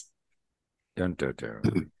guys. Dun, dun,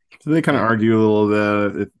 dun. So they kind of Yeah. argue a little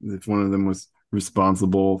bit if one of them was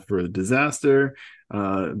responsible for the disaster.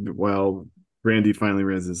 While Randy finally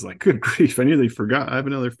realizes, like, good grief, I nearly forgot. I have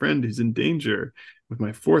another friend who's in danger with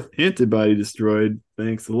my fourth antibody destroyed.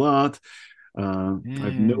 Thanks a lot. I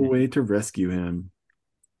have no Eh. way to rescue him.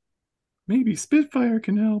 Maybe Spitfire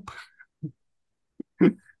can help.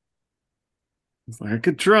 It's like I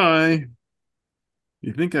could try.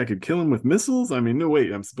 You think I could kill him with missiles? I mean, no,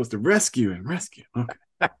 wait, I'm supposed to rescue him. Rescue.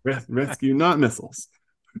 Okay. Rescue, not missiles.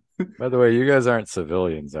 By the way, you guys aren't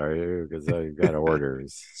civilians, are you? Because you've got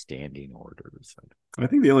orders, standing orders. I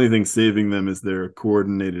think the only thing saving them is their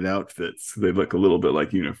coordinated outfits. They look a little bit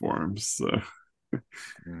like uniforms. So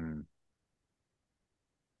Mm.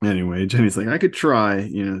 anyway, Jenny's like, I could try,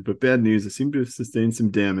 but bad news. I seem to have sustained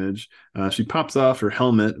some damage. She pops off her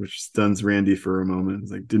helmet, which stuns Randy for a moment.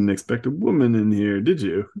 It's like, didn't expect a woman in here, did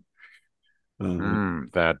you?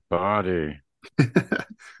 That body.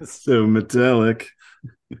 So metallic.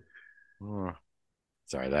 Oh,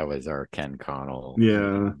 sorry, that was our Ken Connell Yeah,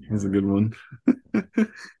 reading that's a here. good one.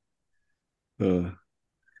 uh,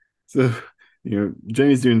 so,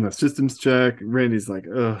 Jenny's doing a systems check. Randy's like,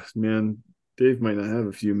 oh, man, Dave might not have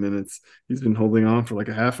a few minutes. He's been holding on for like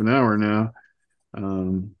a half an hour now.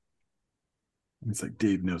 Um, it's like,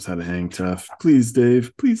 Dave knows how to hang tough. Please,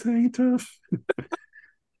 Dave, please hang tough.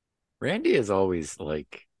 Randy is always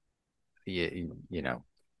like, you know,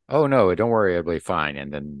 oh no, don't worry, it'll be fine.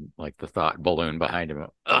 And then like the thought balloon behind him,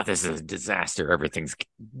 oh, this is a disaster. Everything's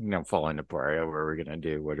falling apart. What are we gonna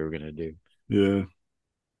do? What are we gonna do? Yeah,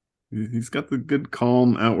 he's got the good,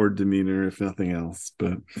 calm outward demeanor, if nothing else.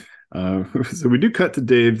 But so we do cut to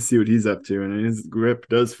Dave to see what he's up to, and his grip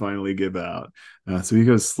does finally give out. So he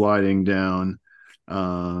goes sliding down.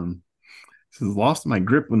 Um, so lost my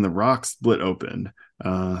grip when the rock split open.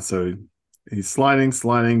 So he's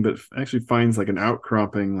sliding, but actually finds like an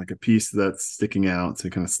outcropping, like a piece that's sticking out. So he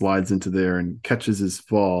kind of slides into there and catches his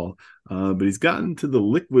fall. But he's gotten to the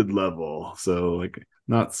liquid level. So like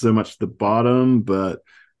not so much the bottom, but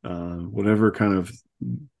whatever kind of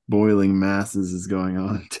boiling masses is going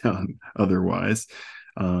on down otherwise.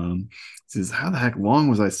 Says, how the heck long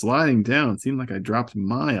was I sliding down? It seemed like I dropped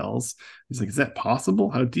miles. He's like, is that possible?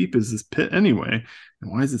 How deep is this pit anyway?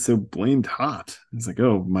 And why is it so blamed hot? He's like,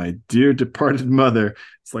 oh, my dear departed mother.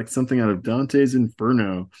 It's like something out of Dante's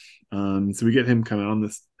Inferno. So we get him kind of on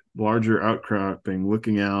this larger outcropping,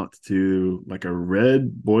 looking out to like a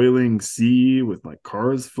red boiling sea with like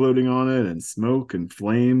cars floating on it and smoke and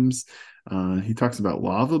flames. He talks about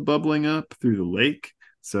lava bubbling up through the lake.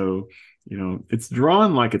 So, it's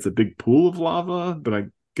drawn like it's a big pool of lava, but I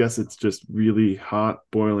guess it's just really hot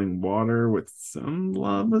boiling water with some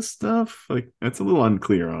lava stuff. Like that's a little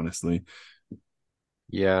unclear, honestly.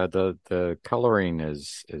 Yeah, the coloring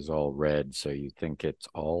is all red, so you think it's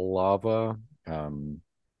all lava.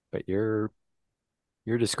 But your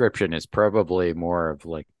description is probably more of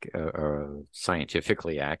like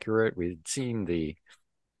scientifically accurate. We'd seen the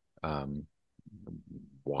um,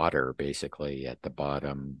 water basically at the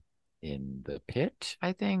bottom in the pit,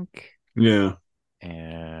 I think, Yeah.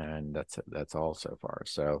 and that's all so far.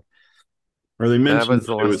 So Or they that mentioned was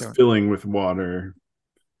the that it last was one. filling with water.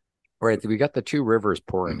 Right, we got the two rivers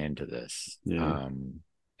pouring into this, Yeah.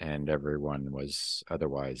 and everyone was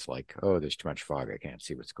otherwise like, "Oh, there's too much fog. I can't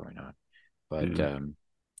see what's going on." But Yeah.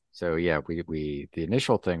 so yeah, we the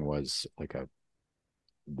initial thing was like a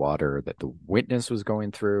water that the witness was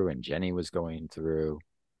going through and Jenny was going through,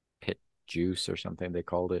 pit juice or something they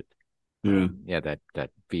called it. Yeah. Yeah,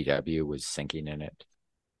 that VW was sinking in it.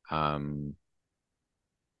 Um,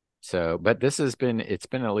 so, but it's been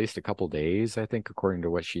at least a couple days, I think, according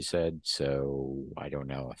to what she said. So I don't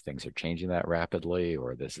know if things are changing that rapidly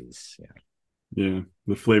or this is, Yeah.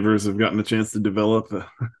 The flavors have gotten a chance to develop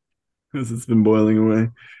as it's been boiling away.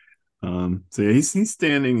 So yeah, he's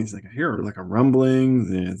standing. He's like, I hear like a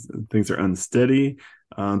rumbling. Things are unsteady.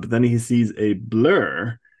 But then he sees a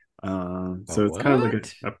blur. a So it's kind of like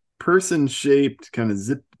what? a person shaped kind of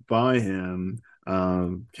zip by him.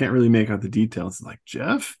 Can't really make out the details. It's like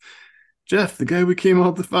Jeff, the guy we came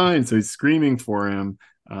out to find. So he's screaming for him.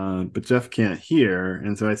 But Jeff can't hear,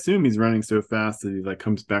 and so I assume he's running so fast that he like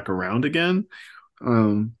comes back around again.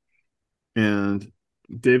 Um, and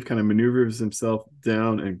Dave kind of maneuvers himself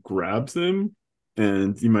down and grabs him,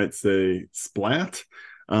 and you might say splat.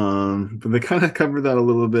 But they kind of cover that a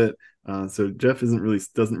little bit. So Jeff doesn't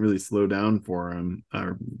really slow down for him.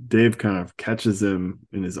 Dave kind of catches him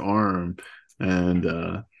in his arm,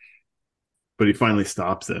 and but he finally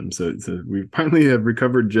stops him. So we finally have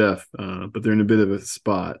recovered Jeff, but they're in a bit of a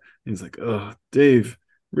spot. And he's like, "Oh, Dave,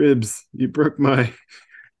 ribs, you broke my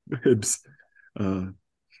ribs." Uh,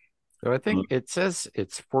 So I think it says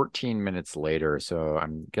it's 14 minutes later. So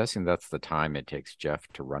I'm guessing that's the time it takes Jeff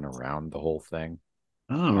to run around the whole thing.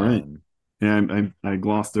 all right. Um, Yeah, I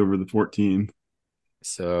glossed over the 14.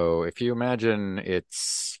 so if you imagine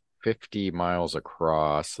it's 50 miles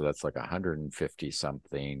across, so that's like 150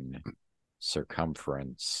 something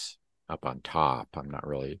circumference up on top.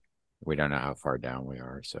 We don't know how far down we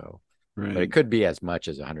are. So, but it Right. could be as much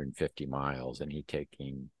as 150 miles and he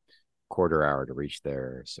taking quarter hour to reach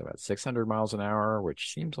there. So at 600 miles an hour,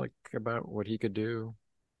 which seems like about what he could do.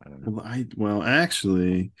 I don't know. Well,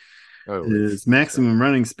 actually, Oh, his it's right. maximum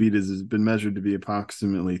running speed has been measured to be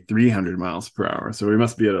approximately 300 miles per hour. So we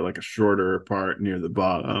must be at like a shorter part near the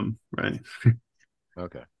bottom, right?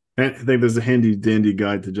 Okay. I think there's a handy dandy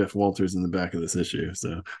guide to Jeff Walters in the back of this issue.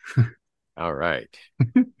 So All right.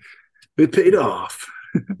 it paid off.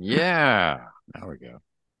 Yeah. Now we go.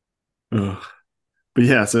 Ugh. But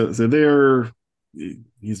yeah, so they're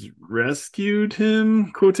he's rescued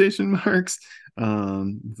him, quotation marks.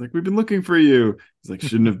 It's like we've been looking for you. He's like,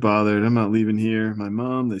 shouldn't have bothered. I'm not leaving here. My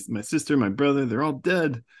mom, my sister, my brother, they're all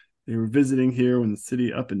dead. They were visiting here when the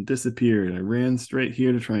city up and disappeared. I ran straight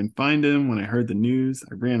here to try and find him. When I heard the news,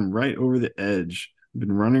 I ran right over the edge. I've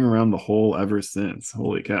been running around the hole ever since.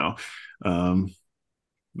 Holy cow. Um,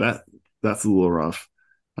 that that's a little rough.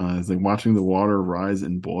 It's like watching the water rise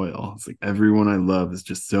and boil. It's like everyone I love is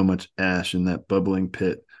just so much ash in that bubbling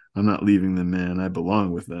pit. I'm not leaving them, man. I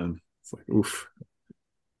belong with them. It's like, oof.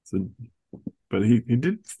 So, but he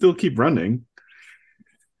did still keep running.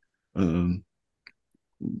 Um,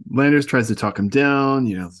 Landers tries to talk him down.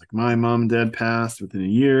 It's like my mom and dad passed within a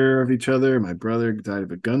year of each other. My brother died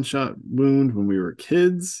of a gunshot wound when we were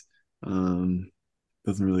kids. Um,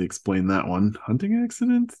 doesn't really explain that one. Hunting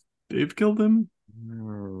accident? Dave killed him.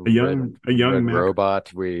 Red A young red Mac.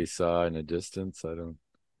 robot we saw in a distance. I don't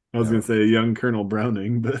I was gonna know. say a young Colonel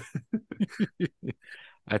Browning, but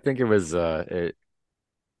I think it was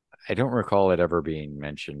I don't recall it ever being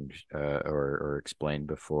mentioned or explained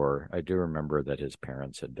before. I do remember that his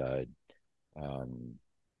parents had died um,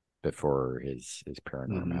 before his Mhm.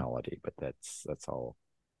 paranormality, but that's all.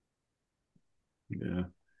 Yeah.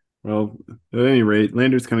 Well, at any rate,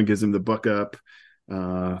 Landers kind of gives him the buck up,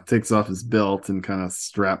 takes off his belt and kind of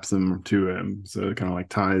straps him to him. So it kind of like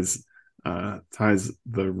ties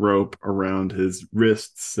the rope around his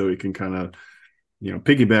wrists so he can kind of,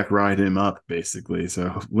 piggyback ride him up basically.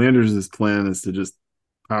 So Landers' plan is to just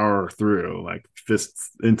power through, like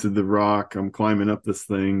fists into the rock. I'm climbing up this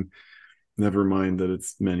thing. Never mind that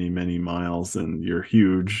it's many, many miles and you're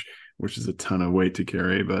huge, which is a ton of weight to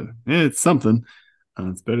carry, but it's something.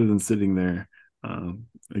 It's better than sitting there.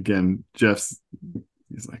 Again,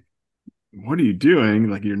 he's like, what are you doing?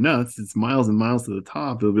 Like, you're nuts. It's miles and miles to the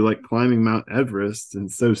top. It'll be like climbing Mount Everest and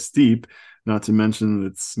so steep, not to mention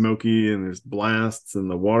it's smoky and there's blasts and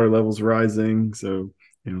the water level's rising. So,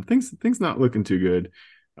 things not looking too good.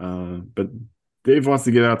 But Dave wants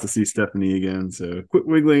to get out to see Stephanie again. So quit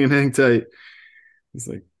wiggling and hang tight. He's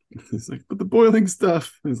like, but the boiling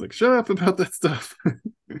stuff. He's like, shut up about that stuff.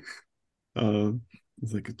 uh,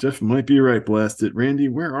 it's like, Jeff might be right, blast it. Randy,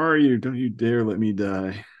 where are you? Don't you dare let me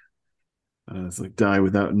die. It's like, die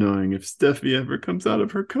without knowing if Steffi ever comes out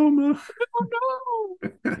of her coma. Oh no!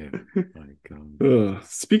 Yeah, like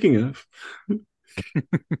Speaking of,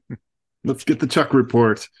 let's get the Chuck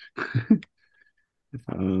report.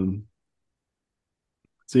 um,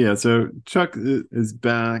 so yeah, so Chuck is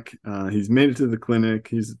back. He's made it to the clinic.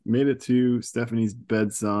 He's made it to Stephanie's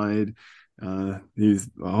bedside. He's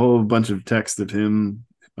a whole bunch of text of him,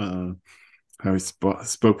 how he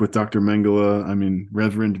spoke with Dr. Mengele. I mean,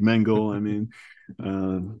 Reverend Mengele. I mean,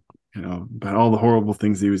 about all the horrible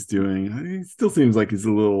things he was doing. He still seems like he's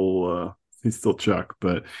still Chuck,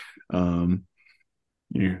 but um,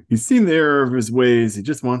 he's seen the error of his ways. He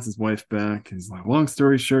just wants his wife back. He's like, long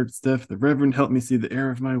story short, Steph, the Reverend helped me see the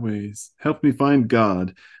error of my ways, helped me find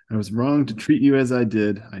God. I was wrong to treat you as I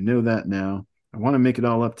did. I know that now. I want to make it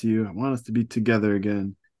all up to you. I want us to be together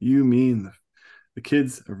again. You, me, and the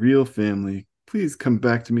kids, a real family. Please come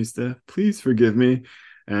back to me, Steph. Please forgive me.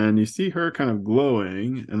 And you see her kind of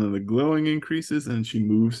glowing, and then the glowing increases, and she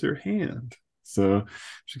moves her hand. So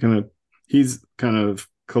he's kind of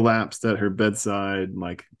collapsed at her bedside,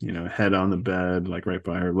 like, head on the bed, like right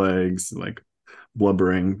by her legs, like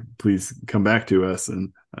blubbering, please come back to us.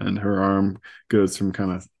 And her arm goes from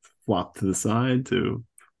kind of flop to the side to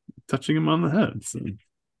touching him on the head. So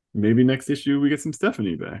maybe next issue we get some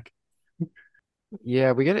Stephanie back.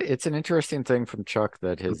 yeah, we get it. It's an interesting thing from Chuck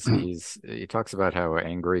that he talks about how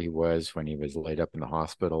angry he was when he was laid up in the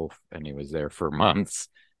hospital and he was there for months,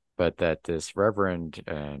 but that this reverend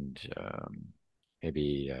and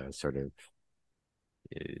maybe sort of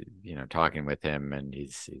talking with him and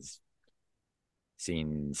he's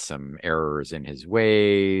seen some errors in his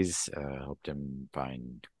ways, helped him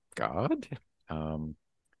find God.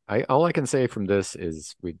 I all I can say from this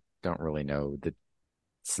is we don't really know the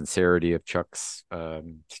sincerity of Chuck's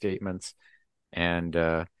statements, and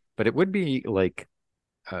but it would be like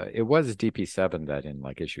it was DP7 that in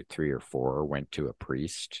like issue 3 or 4 went to a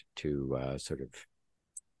priest to sort of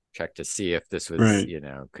check to see if this was Right.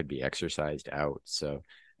 could be exercised out. So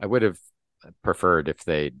I would have preferred if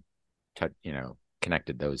they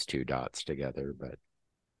connected those two dots together, but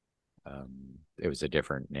it was a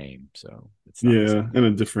different name, so it's not the Yeah, same and a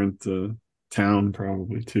thing. different town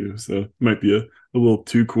probably too. So it might be a little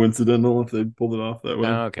too coincidental if they pulled it off that way.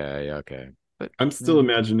 Okay, okay, but I'm still yeah.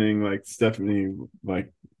 imagining like Stephanie,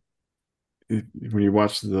 like when you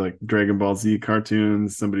watch the like Dragon Ball Z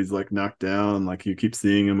cartoons, somebody's like knocked down, like you keep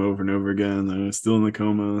seeing him over and over again. They're still in the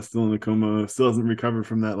coma, still in the coma, still hasn't recovered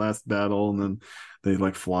from that last battle, and then they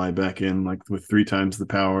like fly back in like with 3 times the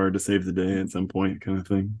power to save the day at some point, kind of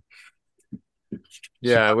thing. She's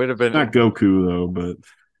Yeah, it would have been not Goku though, but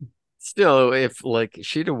still if like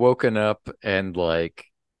she'd have woken up and like,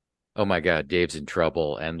 oh my God, Dave's in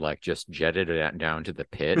trouble and like just jetted it down to the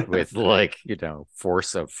pit with like,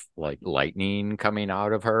 force of like lightning coming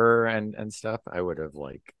out of her and stuff, I would have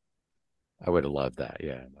like I would have loved that.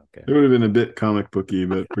 Yeah. Okay. It would have been a bit comic booky,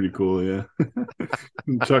 but pretty cool, yeah.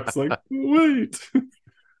 And Chuck's like, wait,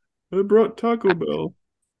 I brought Taco Bell.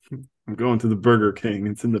 I'm going to the Burger King.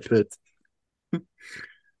 It's in the pit.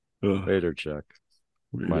 Ugh, Later, Chuck.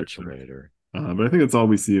 weird. Much later. But I think that's all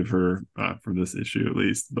we see of her for this issue, at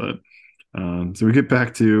least. But so we get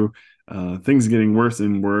back to things getting worse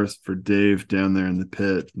and worse for Dave down there in the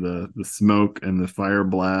pit. The smoke and the fire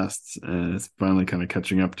blasts, and it's finally kind of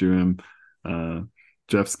catching up to him. Uh,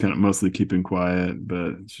 Jeff's kind of mostly keeping quiet,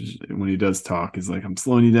 but when he does talk, he's like, "I'm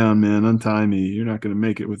slowing you down, man. Untie me. You're not going to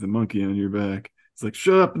make it with a monkey on your back." He's like,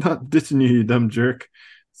 "Shut up! I'm not ditching you, you dumb jerk.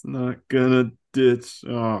 It's not gonna ditch."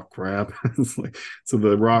 Oh crap! It's like so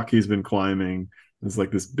the rock he's been climbing is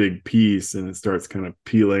like this big piece, and it starts kind of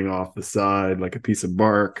peeling off the side like a piece of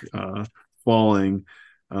bark, falling.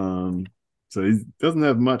 Um, so he doesn't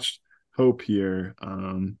have much hope here.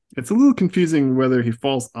 It's a little confusing whether he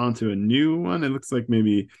falls onto a new one. It looks like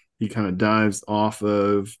maybe he kind of dives off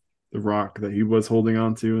of the rock that he was holding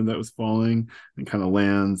onto and that was falling and kind of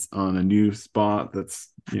lands on a new spot that's,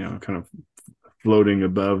 kind of floating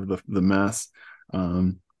above the mess.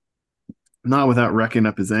 Um, Not without wrecking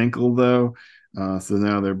up his ankle, though. So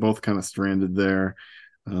now they're both kind of stranded there.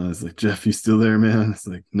 It's like, Jeff, you still there, man? It's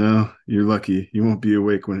like, no, you're lucky. You won't be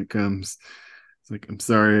awake when it comes. It's like, I'm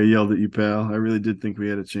sorry I yelled at you, pal. I really did think we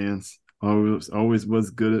had a chance. Always was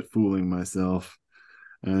good at fooling myself.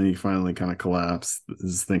 And he finally kind of collapsed,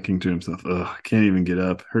 is thinking to himself, oh, I can't even get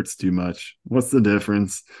up. Hurts too much. What's the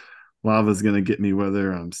difference? Lava's going to get me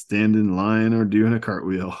whether I'm standing, lying, or doing a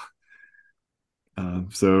cartwheel.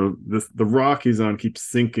 So the rock he's on keeps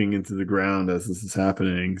sinking into the ground as this is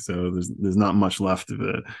happening. So there's not much left of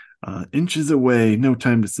it. Inches away, no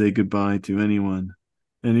time to say goodbye to anyone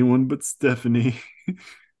but Stephanie.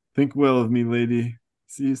 Think well of me, lady.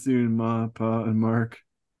 See you soon, Ma, Pa, and Mark.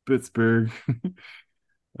 Pittsburgh.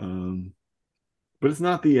 um, but it's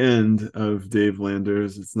not the end of Dave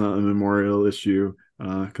Landers. It's not a memorial issue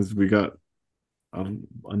because we got a,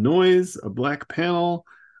 a noise, a black panel,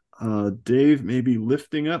 Dave maybe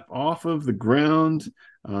lifting up off of the ground.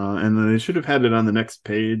 And then they should have had it on the next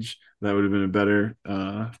page. That would have been a better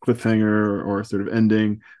cliffhanger or sort of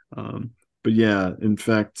ending. But yeah, in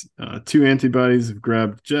fact, two antibodies have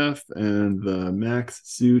grabbed Jeff and the Max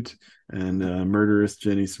suit, and murderous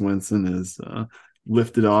Jenny Swensen is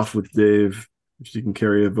lifted off with Dave. If she can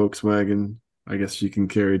carry a Volkswagen, I guess she can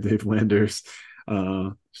carry Dave Landers.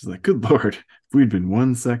 She's like, good Lord, if we'd been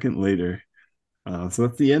 1 second later. So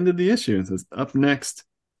that's the end of the issue. It says up next,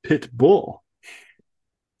 Pit Bull.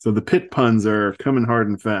 So the pit puns are coming hard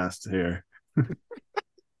and fast here.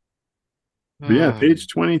 But yeah, page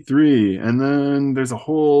 23. And then there's a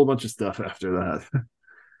whole bunch of stuff after that.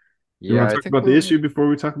 You Yeah, want to I talk think about the we'll. issue before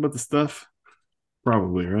we talk about the stuff?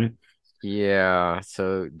 Probably, right? Yeah,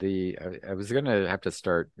 so I was gonna have to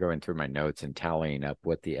start going through my notes and tallying up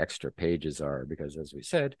what the extra pages are because, as we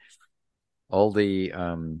said, all the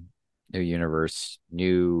new universe,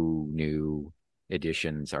 new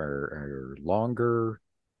editions are longer,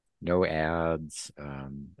 no ads,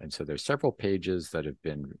 and so there's several pages that have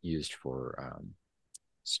been used for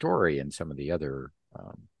story in some of the other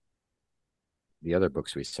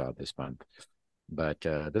books we saw this month. But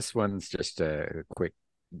this one's just a quick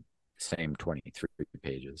same 23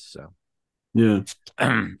 pages. So Yeah.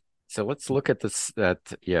 so let's look at this that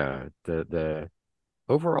yeah, the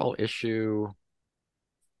overall issue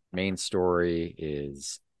main story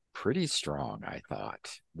is pretty strong, I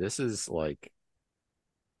thought. This is like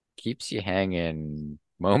keeps you hanging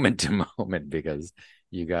moment to moment because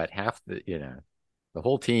you got half the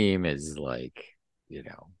whole team is like, you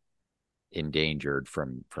know, endangered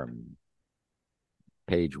from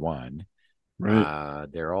page one. Right.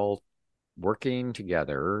 They're all working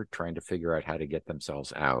together, trying to figure out how to get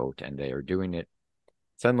themselves out, and they are doing it.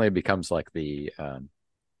 Suddenly, it becomes like the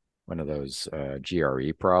one of those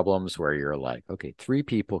GRE problems where you're like, okay, three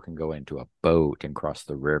people can go into a boat and cross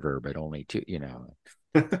the river, but only two.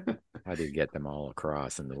 How do you get them all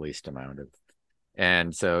across in the least amount of?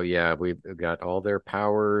 And so, yeah, we've got all their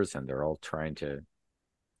powers, and they're all trying to.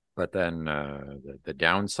 But then the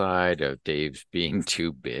downside of Dave's being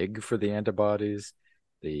too big for the antibodies,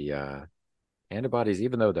 the antibodies,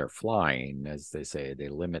 even though they're flying, as they say, they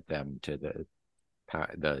limit them to the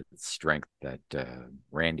strength that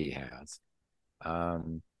Randy has.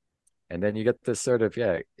 Um, and then you get this sort of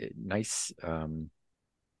nice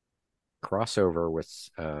crossover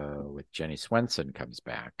with Jenny Swensen comes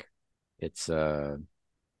back. It's sort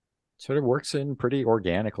of works in pretty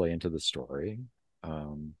organically into the story.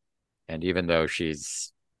 And even though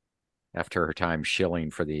she's after her time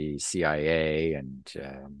shilling for the CIA and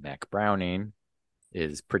Mac Browning,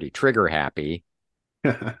 is pretty trigger happy.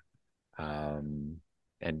 Um,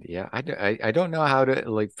 and yeah, I don't know how to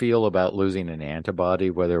like feel about losing an antibody,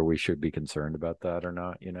 whether we should be concerned about that or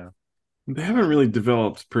not, you know. They haven't Um, really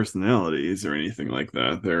developed personalities or anything like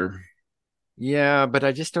that. They're yeah, but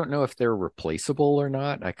I just don't know if they're replaceable or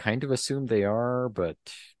not. I kind of assume they are, but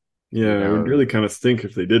you yeah, it would know, really kind of stink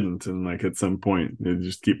if they didn't. And like at some point, they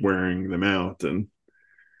just keep wearing them out, and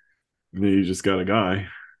you just got a guy.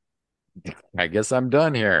 I guess I'm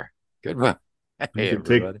done here. Goodbye. You Hey, could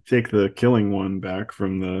everybody. take the killing one back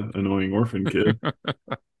from the annoying orphan kid.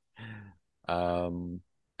 Um,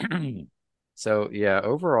 so yeah,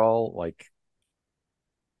 overall, like,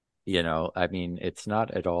 I mean, it's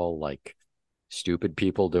not at all like stupid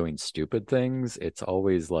people doing stupid things. It's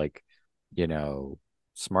always like, you know,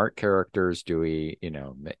 smart characters doing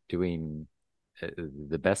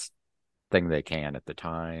the best thing they can at the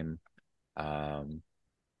time. Um,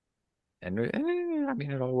 and I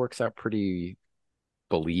mean, it all works out pretty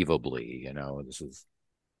believably, This is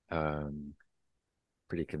um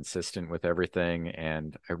pretty consistent with everything.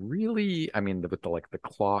 And I mean, with the like the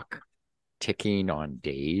clock ticking on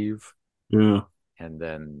Dave Yeah, and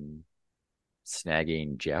then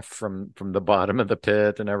snagging Jeff from the bottom of the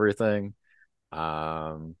pit and everything.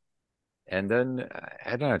 Um, and then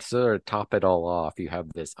I don't know, to sort of top it all off, you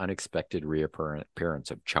have this unexpected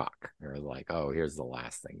reappearance of Chuck. You're like, oh, here's the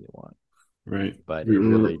last thing you want. right. But We it were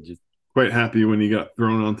really just quite happy when he got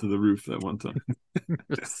thrown onto the roof that one time.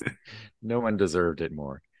 no one deserved it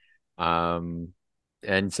more. Um,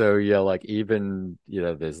 and so yeah, like even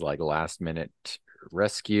there's like last minute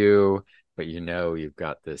rescue, but you've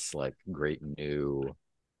got this like great new,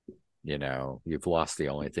 you've lost the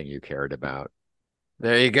only thing you cared about.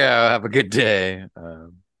 There you go. Have a good day.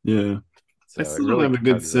 Yeah. I So it still don't really have a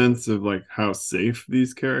good tugs at you. sense of like how safe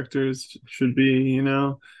these characters should be.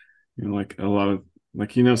 Like a lot of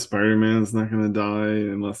like Spider-Man's not gonna die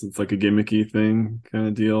unless it's like a gimmicky thing kind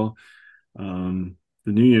of deal. Um,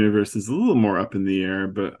 the new universe is a little more up in the air,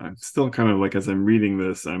 but I'm still kind of like as I'm reading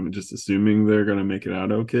this, I'm just assuming they're gonna make it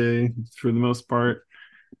out okay for the most part.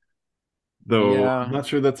 Though Yeah. I'm not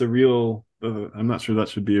sure that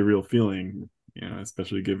should be a real feeling,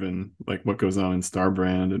 especially given like what goes on in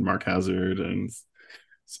Starbrand and Mark Hazard and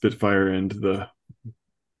Spitfire and the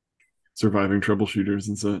surviving troubleshooters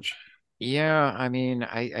and such. Yeah. I mean,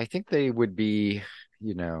 I think they would be,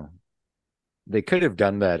 you know, they could have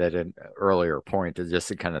done that at an earlier point just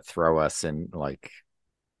to kind of throw us and like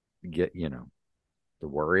get, to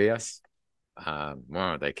worry us.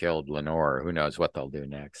 Well, they killed Lenore. Who knows what they'll do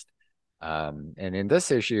next? And in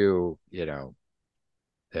this issue,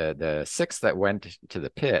 the six that went to the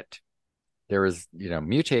pit, there was,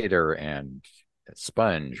 Mutator and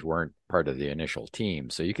Sponge weren't part of the initial team,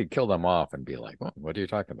 so you could kill them off and be like, well, what are you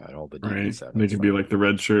talking about? All the Right. They DP7s could be left. like the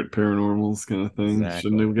red shirt paranormals kind of thing.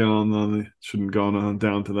 Shouldn't Exactly. have gone on the shouldn't gone on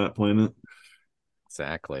down to that planet.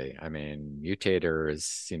 Exactly. I mean, Mutator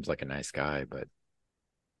seems like a nice guy, but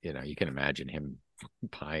you can imagine him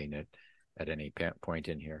pieing at any point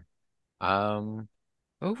in here. Um,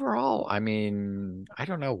 Overall, I mean, I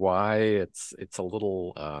don't know why it's a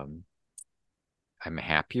little I'm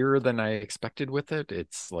happier than I expected with it.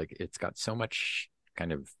 It's like it's got so much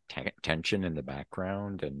kind of tension in the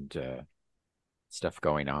background and stuff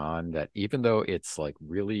going on that even though it's like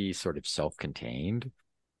really sort of self-contained,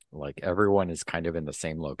 like everyone is kind of in the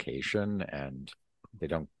same location and they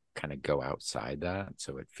don't kind of go outside that,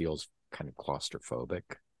 so it feels kind of claustrophobic.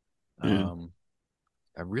 Yeah. Um,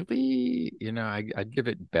 I really, I'd give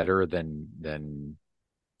it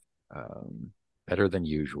um, better than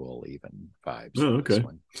usual, even vibes Oh, for this okay.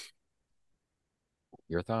 one.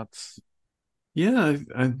 Your thoughts? Yeah,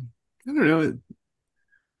 I don't know.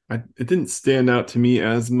 It didn't stand out to me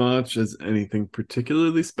as much as anything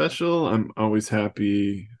particularly special. I'm always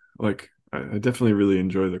happy. Like I definitely really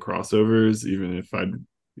enjoy the crossovers, even if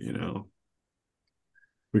you know,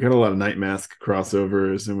 we got a lot of Night Mask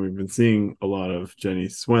crossovers, and we've been seeing a lot of Jenny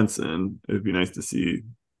Swensen. It'd be nice to see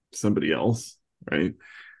somebody else, right?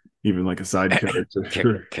 Even like a side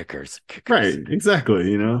character. Right, Kickers.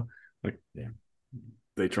 exactly. Like Yeah,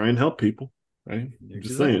 they try and help people, right? I'm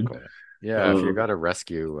just saying. exactly. Yeah, if you Um, got a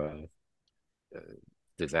rescue uh,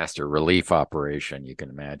 disaster relief operation, you can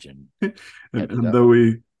imagine and, headed and up.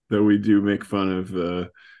 though we do make fun of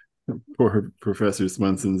poor Professor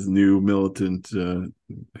Swensen's new militant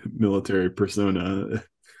military persona,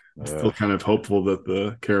 I'm still Ugh. kind of hopeful that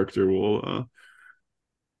the character will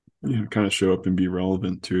kind of show up and be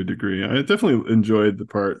relevant to a degree. I definitely enjoyed the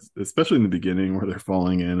part, especially in the beginning, where they're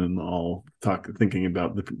falling in and all thinking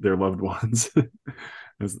about their loved ones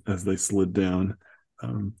as they slid down.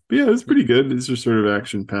 But yeah, it was pretty good. It's just sort of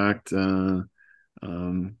action packed, um,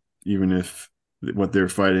 even if what they're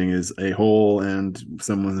fighting is a hole and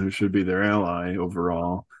someone who should be their ally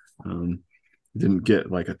overall. Um, didn't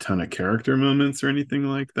get like a ton of character moments or anything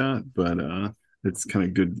like that, but it's kind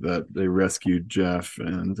of good that they rescued Jeff,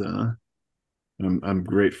 and I'm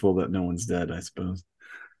grateful that no one's dead, I suppose.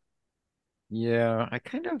 Yeah,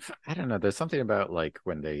 I don't know. There's something about like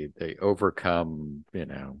when they overcome,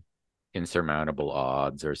 insurmountable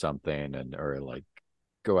odds or something, and or like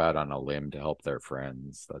go out on a limb to help their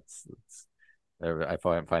friends. That's I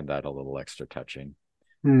find that a little extra touching.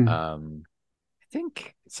 Hmm. Um, I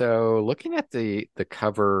think so. Looking at the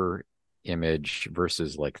cover image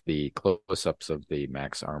versus like the close-ups of the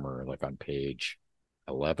Max armor, like on page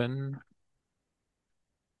 11.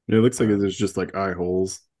 It looks like Um, there's just like eye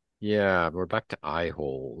holes. yeah, we're back to eye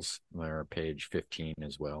holes. They're page 15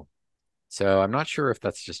 as well. So I'm not sure if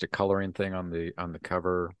that's just a coloring thing on the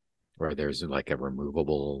cover, or there's like a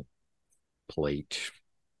removable plate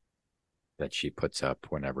that she puts up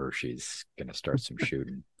whenever she's gonna start some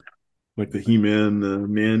shooting. Like the But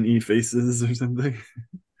He-Man man-e faces or something.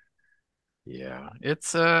 yeah,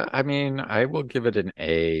 it's I mean, I will give it an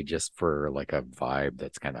A just for like a vibe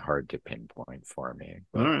that's kind of hard to pinpoint for me.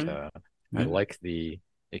 All But right. I Yeah. like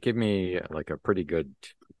it gave me like a pretty good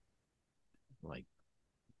like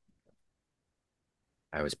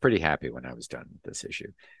I was pretty happy when I was done with this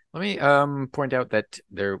issue. Let me point out that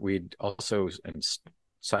there we'd also in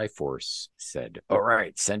Cyforce said, "All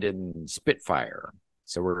right, send in Spitfire."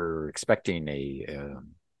 So we're expecting a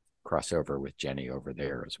crossover with Jenny over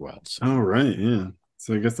there as well. So All right. Yeah.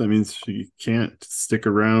 So I guess that means she can't stick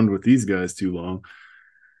around with these guys too long.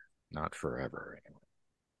 not forever anyway.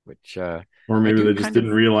 Which Or I maybe do they just kind of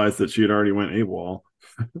didn't realize that she had already went AWOL.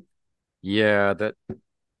 yeah, that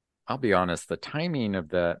I'll be honest, the timing of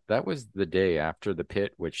that was the day after the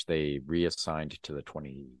pit, which they reassigned to the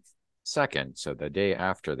 22nd. So the day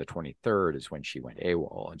after the 23rd is when she went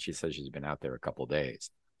AWOL, and she says she's been out there a couple days.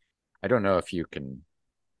 I don't know if you can,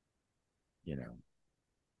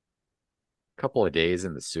 a couple of days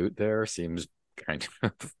in the suit there seems kind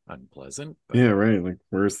of unpleasant, but Yeah, right. Like,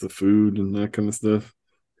 where's the food and that kind of stuff?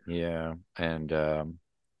 yeah. And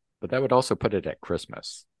but that would also put it at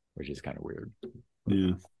Christmas, which is kind of weird. But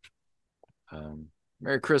Yeah.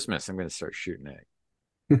 Merry Christmas. I'm going to start shooting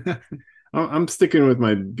at I'm sticking with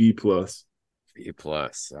my B plus. B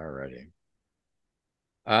plus already.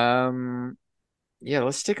 Um, yeah,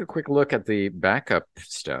 let's take a quick look at the backup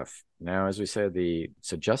stuff. Now, as we said,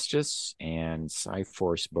 so Justice and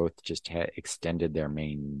Cyforce both just extended their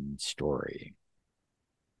main story.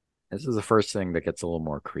 This is the first thing that gets a little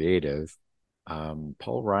more creative.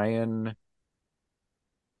 Paul Ryan,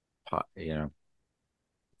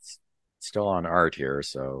 it's still on art here,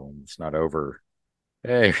 so it's not over.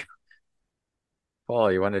 Hey,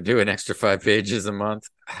 Paul, you want to do an extra 5 pages a month?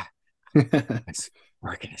 I'm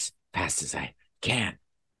working as fast as I can.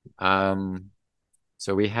 Um,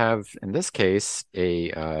 So we have, in this case,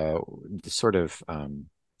 a sort of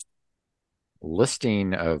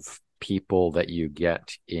listing of people that you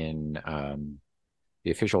get in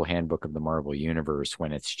the official handbook of the Marvel Universe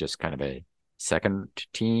when it's just kind of a second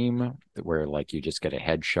team where like you just get a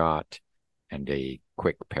headshot and a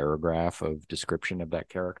quick paragraph of description of that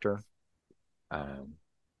character. Um,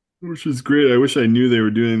 Which is great. I wish I knew they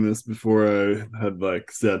were doing this before I had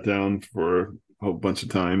like sat down for a whole bunch of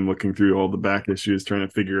time looking through all the back issues trying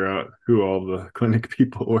to figure out who all the clinic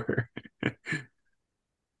people were.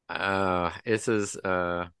 this is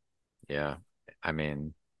yeah, I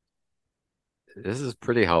mean, this is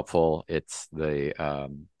pretty helpful. It's the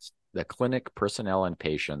clinic personnel and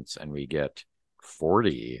patients, and we get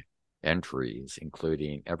 40 entries,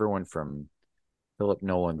 including everyone from Philip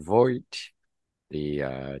Nolan Voight,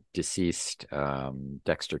 the deceased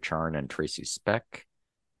Dexter Charn and Tracy Speck,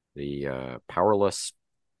 the powerless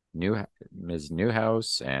New Ms.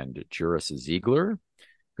 Newhouse and Juris Ziegler,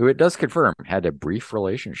 who it does confirm had a brief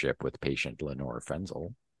relationship with patient Lenore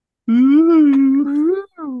Fenzel. Ooh.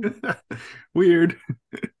 Weird.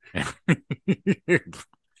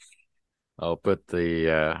 I'll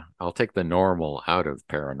take the normal out of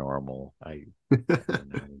paranormal. I don't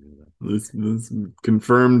know how to do that. This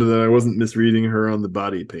confirmed that I wasn't misreading her on the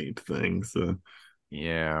body paint thing. So,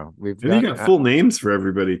 Yeah, we've and you got got full names for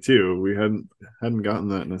everybody too. We hadn't gotten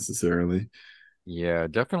that necessarily. yeah,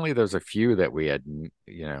 definitely there's a few that we had,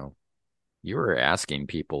 you were asking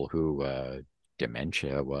people who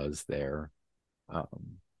dementia was there.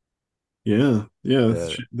 Um Yeah, yeah,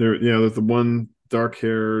 The there. Yeah, there's the one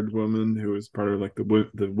dark-haired woman who was part of like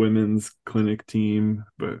the women's clinic team,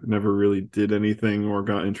 but never really did anything or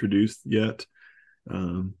got introduced yet.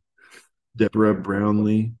 Um, Deborah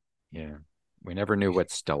Brownlee. Yeah. We never knew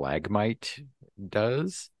what stalagmite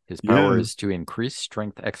does. His power Yeah, is to increase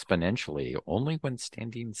strength exponentially only when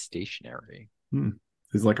standing stationary. hmm.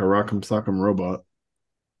 He's like a rock'em sock'em robot.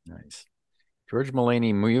 Nice. George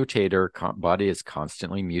Mulaney mutator body is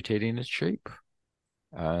constantly mutating its shape.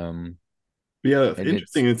 Um, Yeah, and it's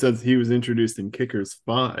interesting. It says he was introduced in Kickers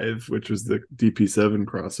 5, which was the DP7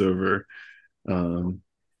 crossover. Um,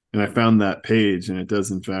 and I found that page, and it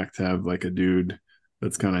does in fact have like a dude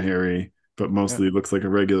that's kind of hairy, but oh, mostly looks like a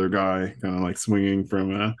regular guy, kind of like swinging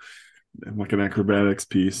from a like an acrobatics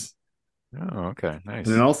piece. oh, okay, And it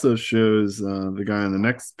nice. also shows the guy on the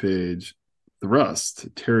next page, Thrust,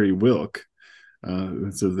 Terry Wilk.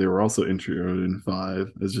 So they were also introed in 5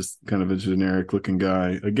 as just kind of a generic looking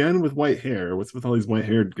guy, again with white hair. What's with all these white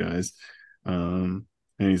haired guys? And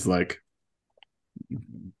he's like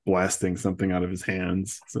blasting something out of his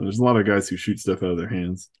hands. So there's a lot of guys who shoot stuff out of their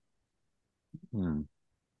hands. Hmm.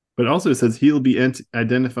 But also it says he'll be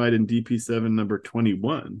identified in DP7 number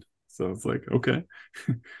 21. So it's like, okay,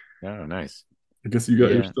 Oh, nice. I guess you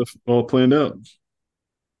got your Yeah. stuff all planned out.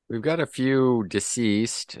 We've got a few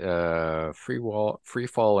deceased. Free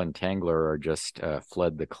Fall, and Tangler are just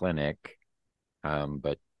fled the clinic.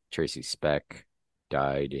 But Tracy Speck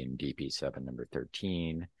died in DP7 number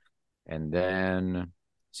 13. And then,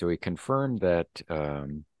 so we confirmed that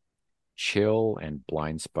Chill and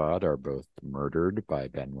Blind Spot are both murdered by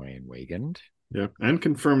Benway and Wagand. Yeah. And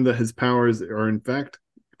confirm that his powers are in fact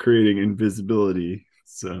creating invisibility.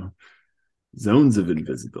 So zones of Okay,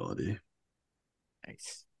 invisibility.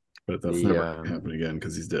 nice. But that's The never going to happen again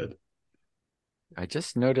because he's dead. I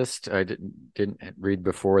just noticed I didn't read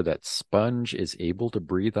before that Sponge is able to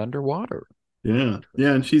breathe underwater. Yeah. Yeah. And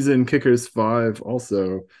Interesting. she's in Kickers 5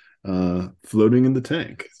 also, floating in the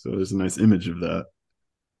tank. So there's a nice image of that.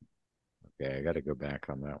 Okay, I got to go back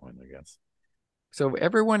on that one, I guess. So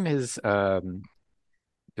everyone is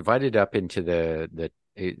divided up into the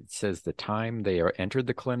it says the time they are entered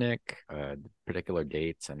the clinic, particular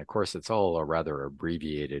dates, and of course it's all a rather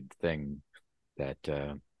abbreviated thing that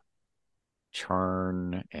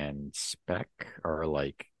Charn and Speck are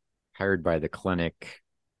like hired by the clinic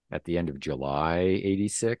at the end of July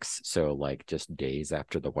 86, so like just days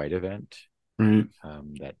after the White event, Right.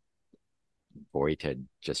 that Voight had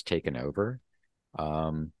just taken over.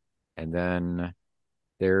 Um, and then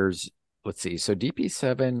there's, let's see, so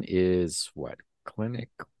DP7 is what? Clinic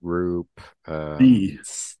group, B.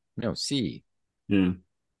 no, C. Yeah.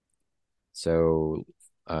 So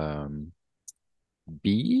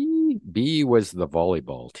B was the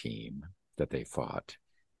volleyball team that they fought.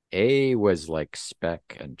 A was like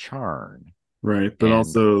Speck and Charn, Right. But and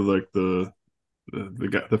also like the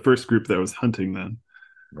guy, the first group that was hunting them.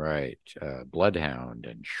 right, Bloodhound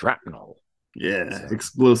and Shrapnel. Yeah. So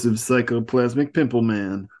Explosive psychoplasmic pimple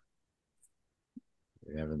man.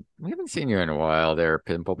 we haven't seen you in a while there,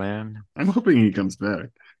 Pimple Man. I'm hoping he comes back.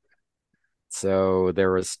 So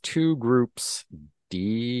there was two groups,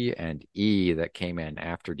 D and E, that came in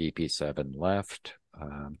after DP7 left,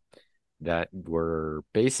 that were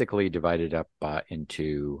basically divided up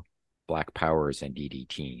into Black Powers and DD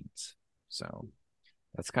Teens. So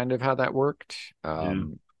that's kind of how that worked. Yeah.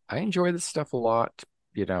 I enjoy this stuff a lot.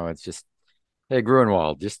 It's just, hey,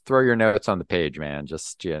 Grunwald, just throw your notes on the page, man.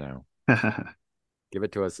 Just, give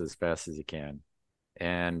it to us as fast as you can.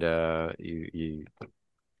 And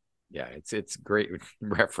yeah, it's great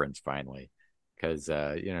reference finally, because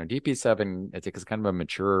DP7, it's kind of a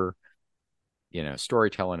mature,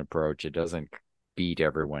 storytelling approach. It doesn't beat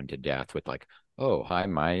everyone to death with like, oh, hi,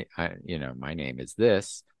 my name is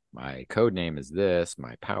this, my code name is this,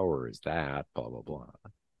 my power is that, blah blah blah.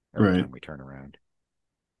 Every Right. time we turn around,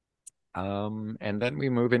 and then we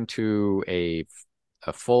move into a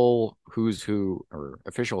full who's who or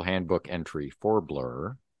official handbook entry for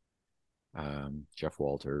Blur. Jeff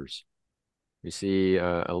Walters. We see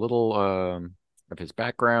a little of his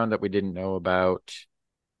background that we didn't know about.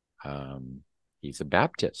 Um, he's a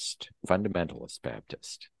Baptist, fundamentalist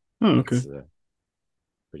Baptist. Oh, okay. That's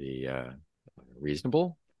pretty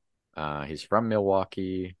reasonable. He's from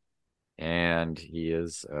Milwaukee, and he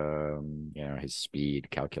is, his speed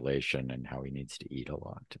calculation and how he needs to eat a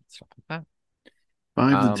lot and stuff like that.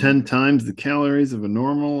 5 to 10 times the calories of a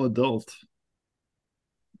normal adult.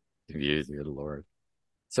 Good Lord.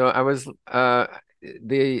 So I was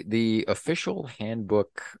the official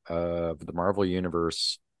handbook of the Marvel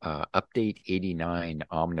Universe, update 89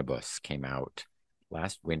 omnibus came out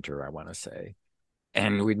last winter, I want to say.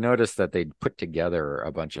 And we noticed that they'd put together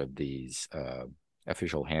a bunch of these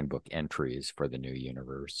official handbook entries for the new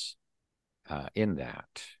universe in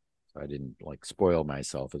that. So I didn't like spoil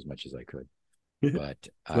myself as much as I could, but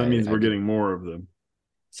So that means I we're did. getting more of them.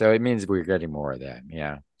 So it means we're getting more of that.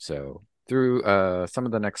 Yeah. So through some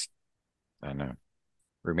of the next, I don't know,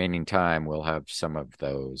 remaining time, we'll have some of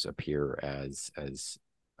those appear as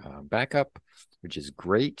backup, which is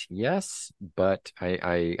great. Yes, but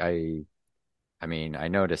I mean, I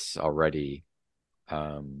notice already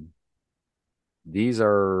um, these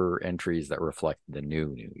are entries that reflect the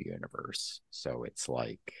new universe. So it's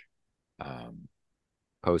like um,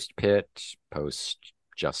 post Pitt, post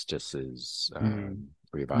Justice's Mm.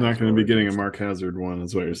 Not revised going to be getting origin a story. Mark Hazard one,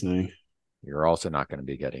 is what you're saying. You're also not going to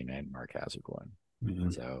be getting a Mark Hazard one. Yeah.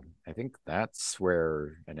 So I think that's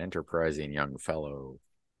where an enterprising young fellow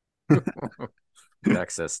with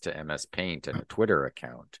access to MS Paint and a Twitter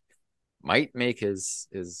account might make his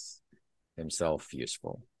himself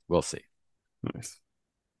useful. We'll see. Nice.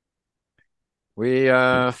 We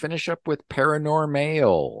finish up with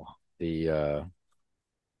paranormal. The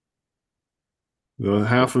The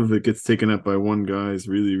half of it gets taken up by one guy's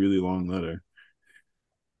really, really long letter.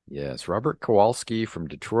 yes, Robert Kowalski from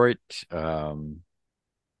Detroit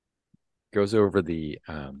goes over the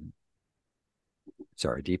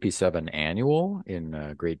DP7 annual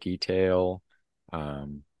in great detail.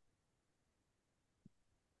 Um,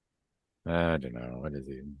 I don't know what is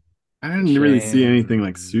he? I The didn't really see anything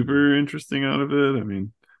like shame. super interesting out of it. I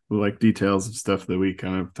mean, like details of stuff that we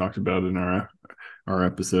kind of talked about in our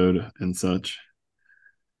episode and such.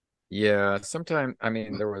 Yeah, sometimes I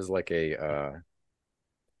mean there was like a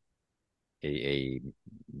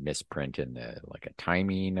misprint in the like a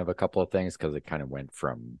timing of a couple of things because it kind of went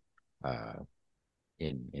from uh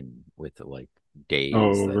in with like days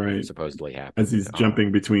Oh, that right. supposedly As happened. he's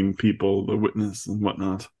jumping between people, the witness and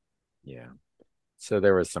whatnot. Yeah. So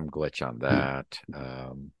there was some glitch on that.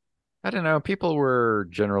 I don't know. People were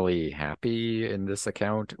generally happy in this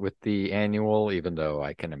account with the annual, even though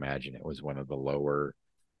I can imagine it was one of the lower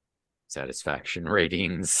satisfaction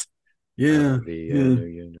ratings Yeah, of the yeah. new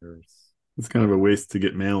universe. It's kind of a waste to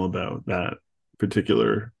get mail about that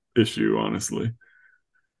particular issue, honestly.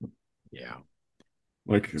 Yeah.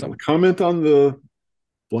 Like, Some comment on the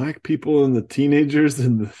black people and the teenagers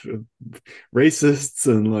and the racists,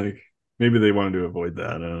 and like maybe they wanted to avoid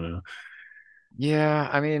that. I don't know. Yeah,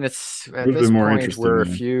 I mean, it's Would at have this been more point interesting we're a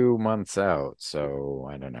few months out, so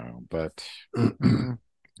I don't know, but though.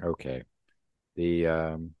 okay.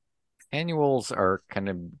 The annuals are kind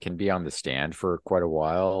of can be on the stand for quite a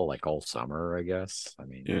while, like all summer, I guess. I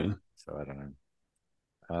mean, Yeah, so I don't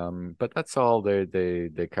know. But that's all. They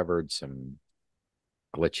covered some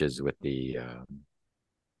glitches with the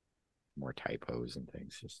more typos and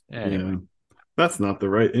things. Just yeah. anyway. That's not the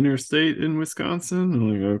right interstate in Wisconsin. I'm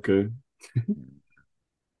like, okay.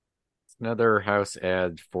 Another house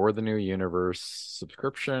ad for the new universe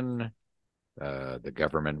subscription. The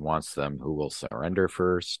government wants them. Who will surrender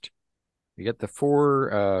first? We get the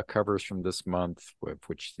four covers from this month, with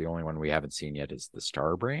which the only one we haven't seen yet is the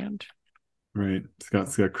Star brand. Right. It's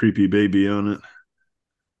got creepy baby on it.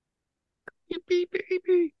 Yippee,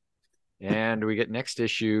 baby. And we get next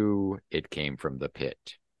issue. It came from the pit.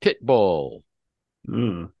 Pitbull.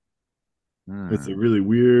 Oh, it's a Hmm. really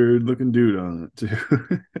weird looking dude on it too.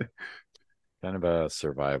 Kind of a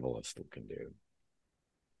survivalist looking dude.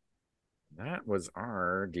 That was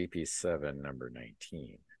our DP7 number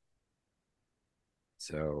 19.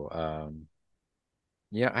 So,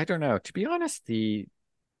 yeah, I don't know. To be honest, the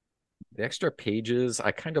extra pages,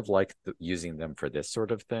 I kind of like using them for this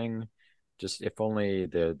sort of thing. Just if only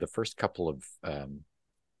the first couple of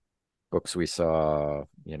books we saw,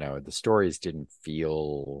 the stories didn't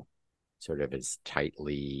feel sort of as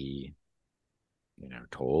tightly,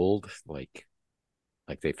 told.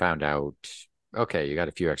 Like they found out, okay, you got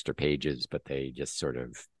a few extra pages, but they just sort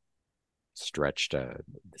of stretched the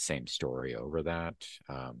same story over that.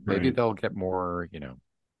 Maybe Right. they'll get more,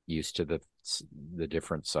 used to the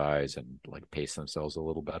different size and like pace themselves a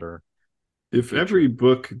little better in If every future.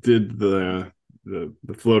 book did the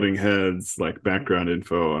floating heads like background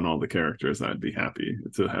info on all the characters, I'd be happy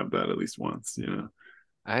to have that at least once.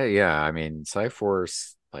 I mean,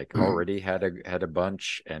 Cyforce like already had a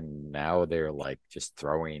bunch, and now they're like just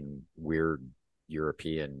throwing weird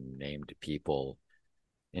European named people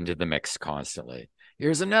into the mix constantly.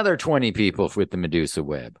 Here's another 20 people with the Medusa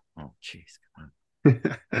web. Oh, jeez, come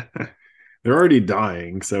They're already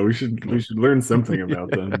dying, so we should learn something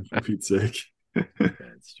about them for on. Pete's sake.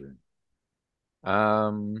 That's true.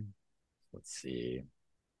 Um, let's see.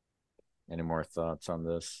 Any more thoughts on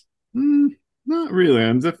this? Mm, not really.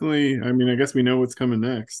 I'm definitely. I mean, I guess we know what's coming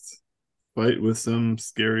next. Fight with some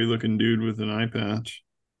scary looking dude with an eye patch.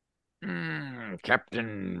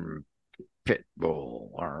 Captain Pitbull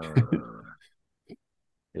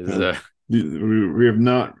is Um, we have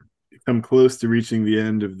not come close to reaching the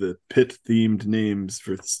end of the pit themed names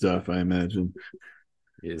for stuff, I imagine.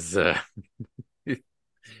 is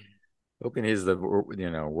hoping he's the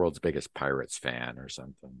world's biggest Pirates fan or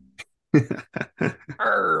something.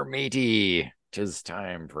 Matey, 'tis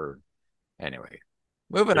time for anyway.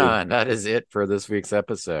 Moving Hey, on. That is it for this week's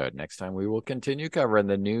episode. Next time we will continue covering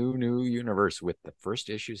the new universe with the first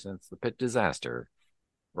issue since the Pitt disaster,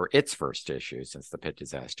 or its first issue since the Pitt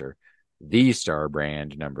disaster, the Star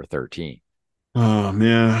Brand number 13. oh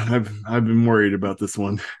man, I've been worried about this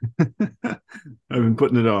one. I've been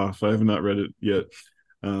putting it off. I have not read it yet.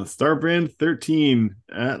 Starbrand 13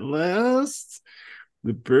 at last.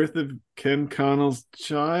 The birth of Ken Connell's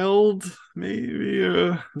child. Maybe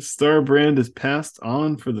Starbrand is passed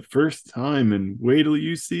on for the first time, and wait till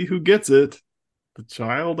you see who gets it. The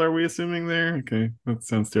child, are we assuming there? Okay, that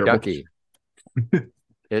sounds terrible. Ducky.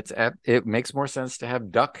 It makes more sense to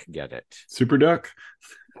have Duck get it. Super Duck.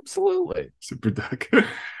 Absolutely. Super Duck.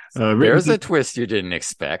 There's Written. a twist you didn't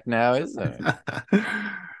expect now, isn't it?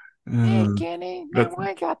 Hey, Kenny, That's now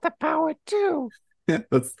I got the power too.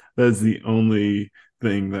 that's the only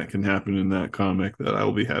thing that can happen in that comic that I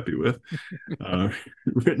will be happy with. Uh,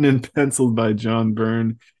 written and penciled by John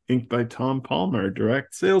Byrne, inked by Tom Palmer,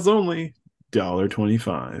 direct sales only,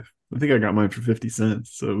 $1.25. I think I got mine for 50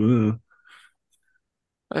 cents. So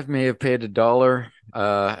I may have paid $1,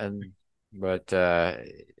 but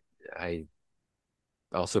I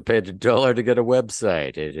also paid $1 to get a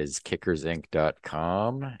website. It is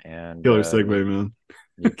kickersinc.com, and killer segue, man.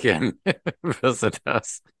 you can visit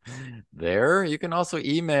us there. You can also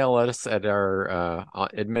email us at our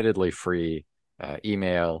admittedly free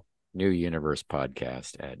email,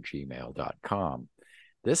 newuniversepodcast@gmail.com.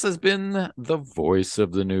 This has been the voice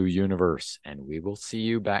of the new universe, and we will see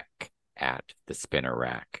you back at the spinner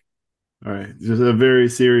rack. All right, just a very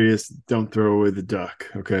serious. Don't throw away the duck.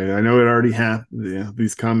 Okay, I know it already happened. Yeah,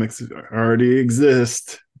 these comics already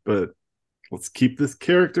exist, but let's keep this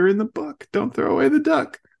character in the book. Don't throw away the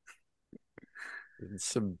duck.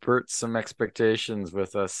 Subvert some expectations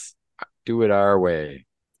with us. Do it our way,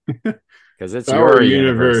 because it's Our your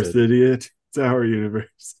universe. universe, idiot. It's our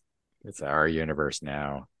universe. It's our universe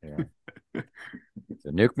now. Yeah. So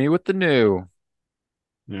nuke me with the new. All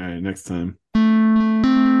right, next time.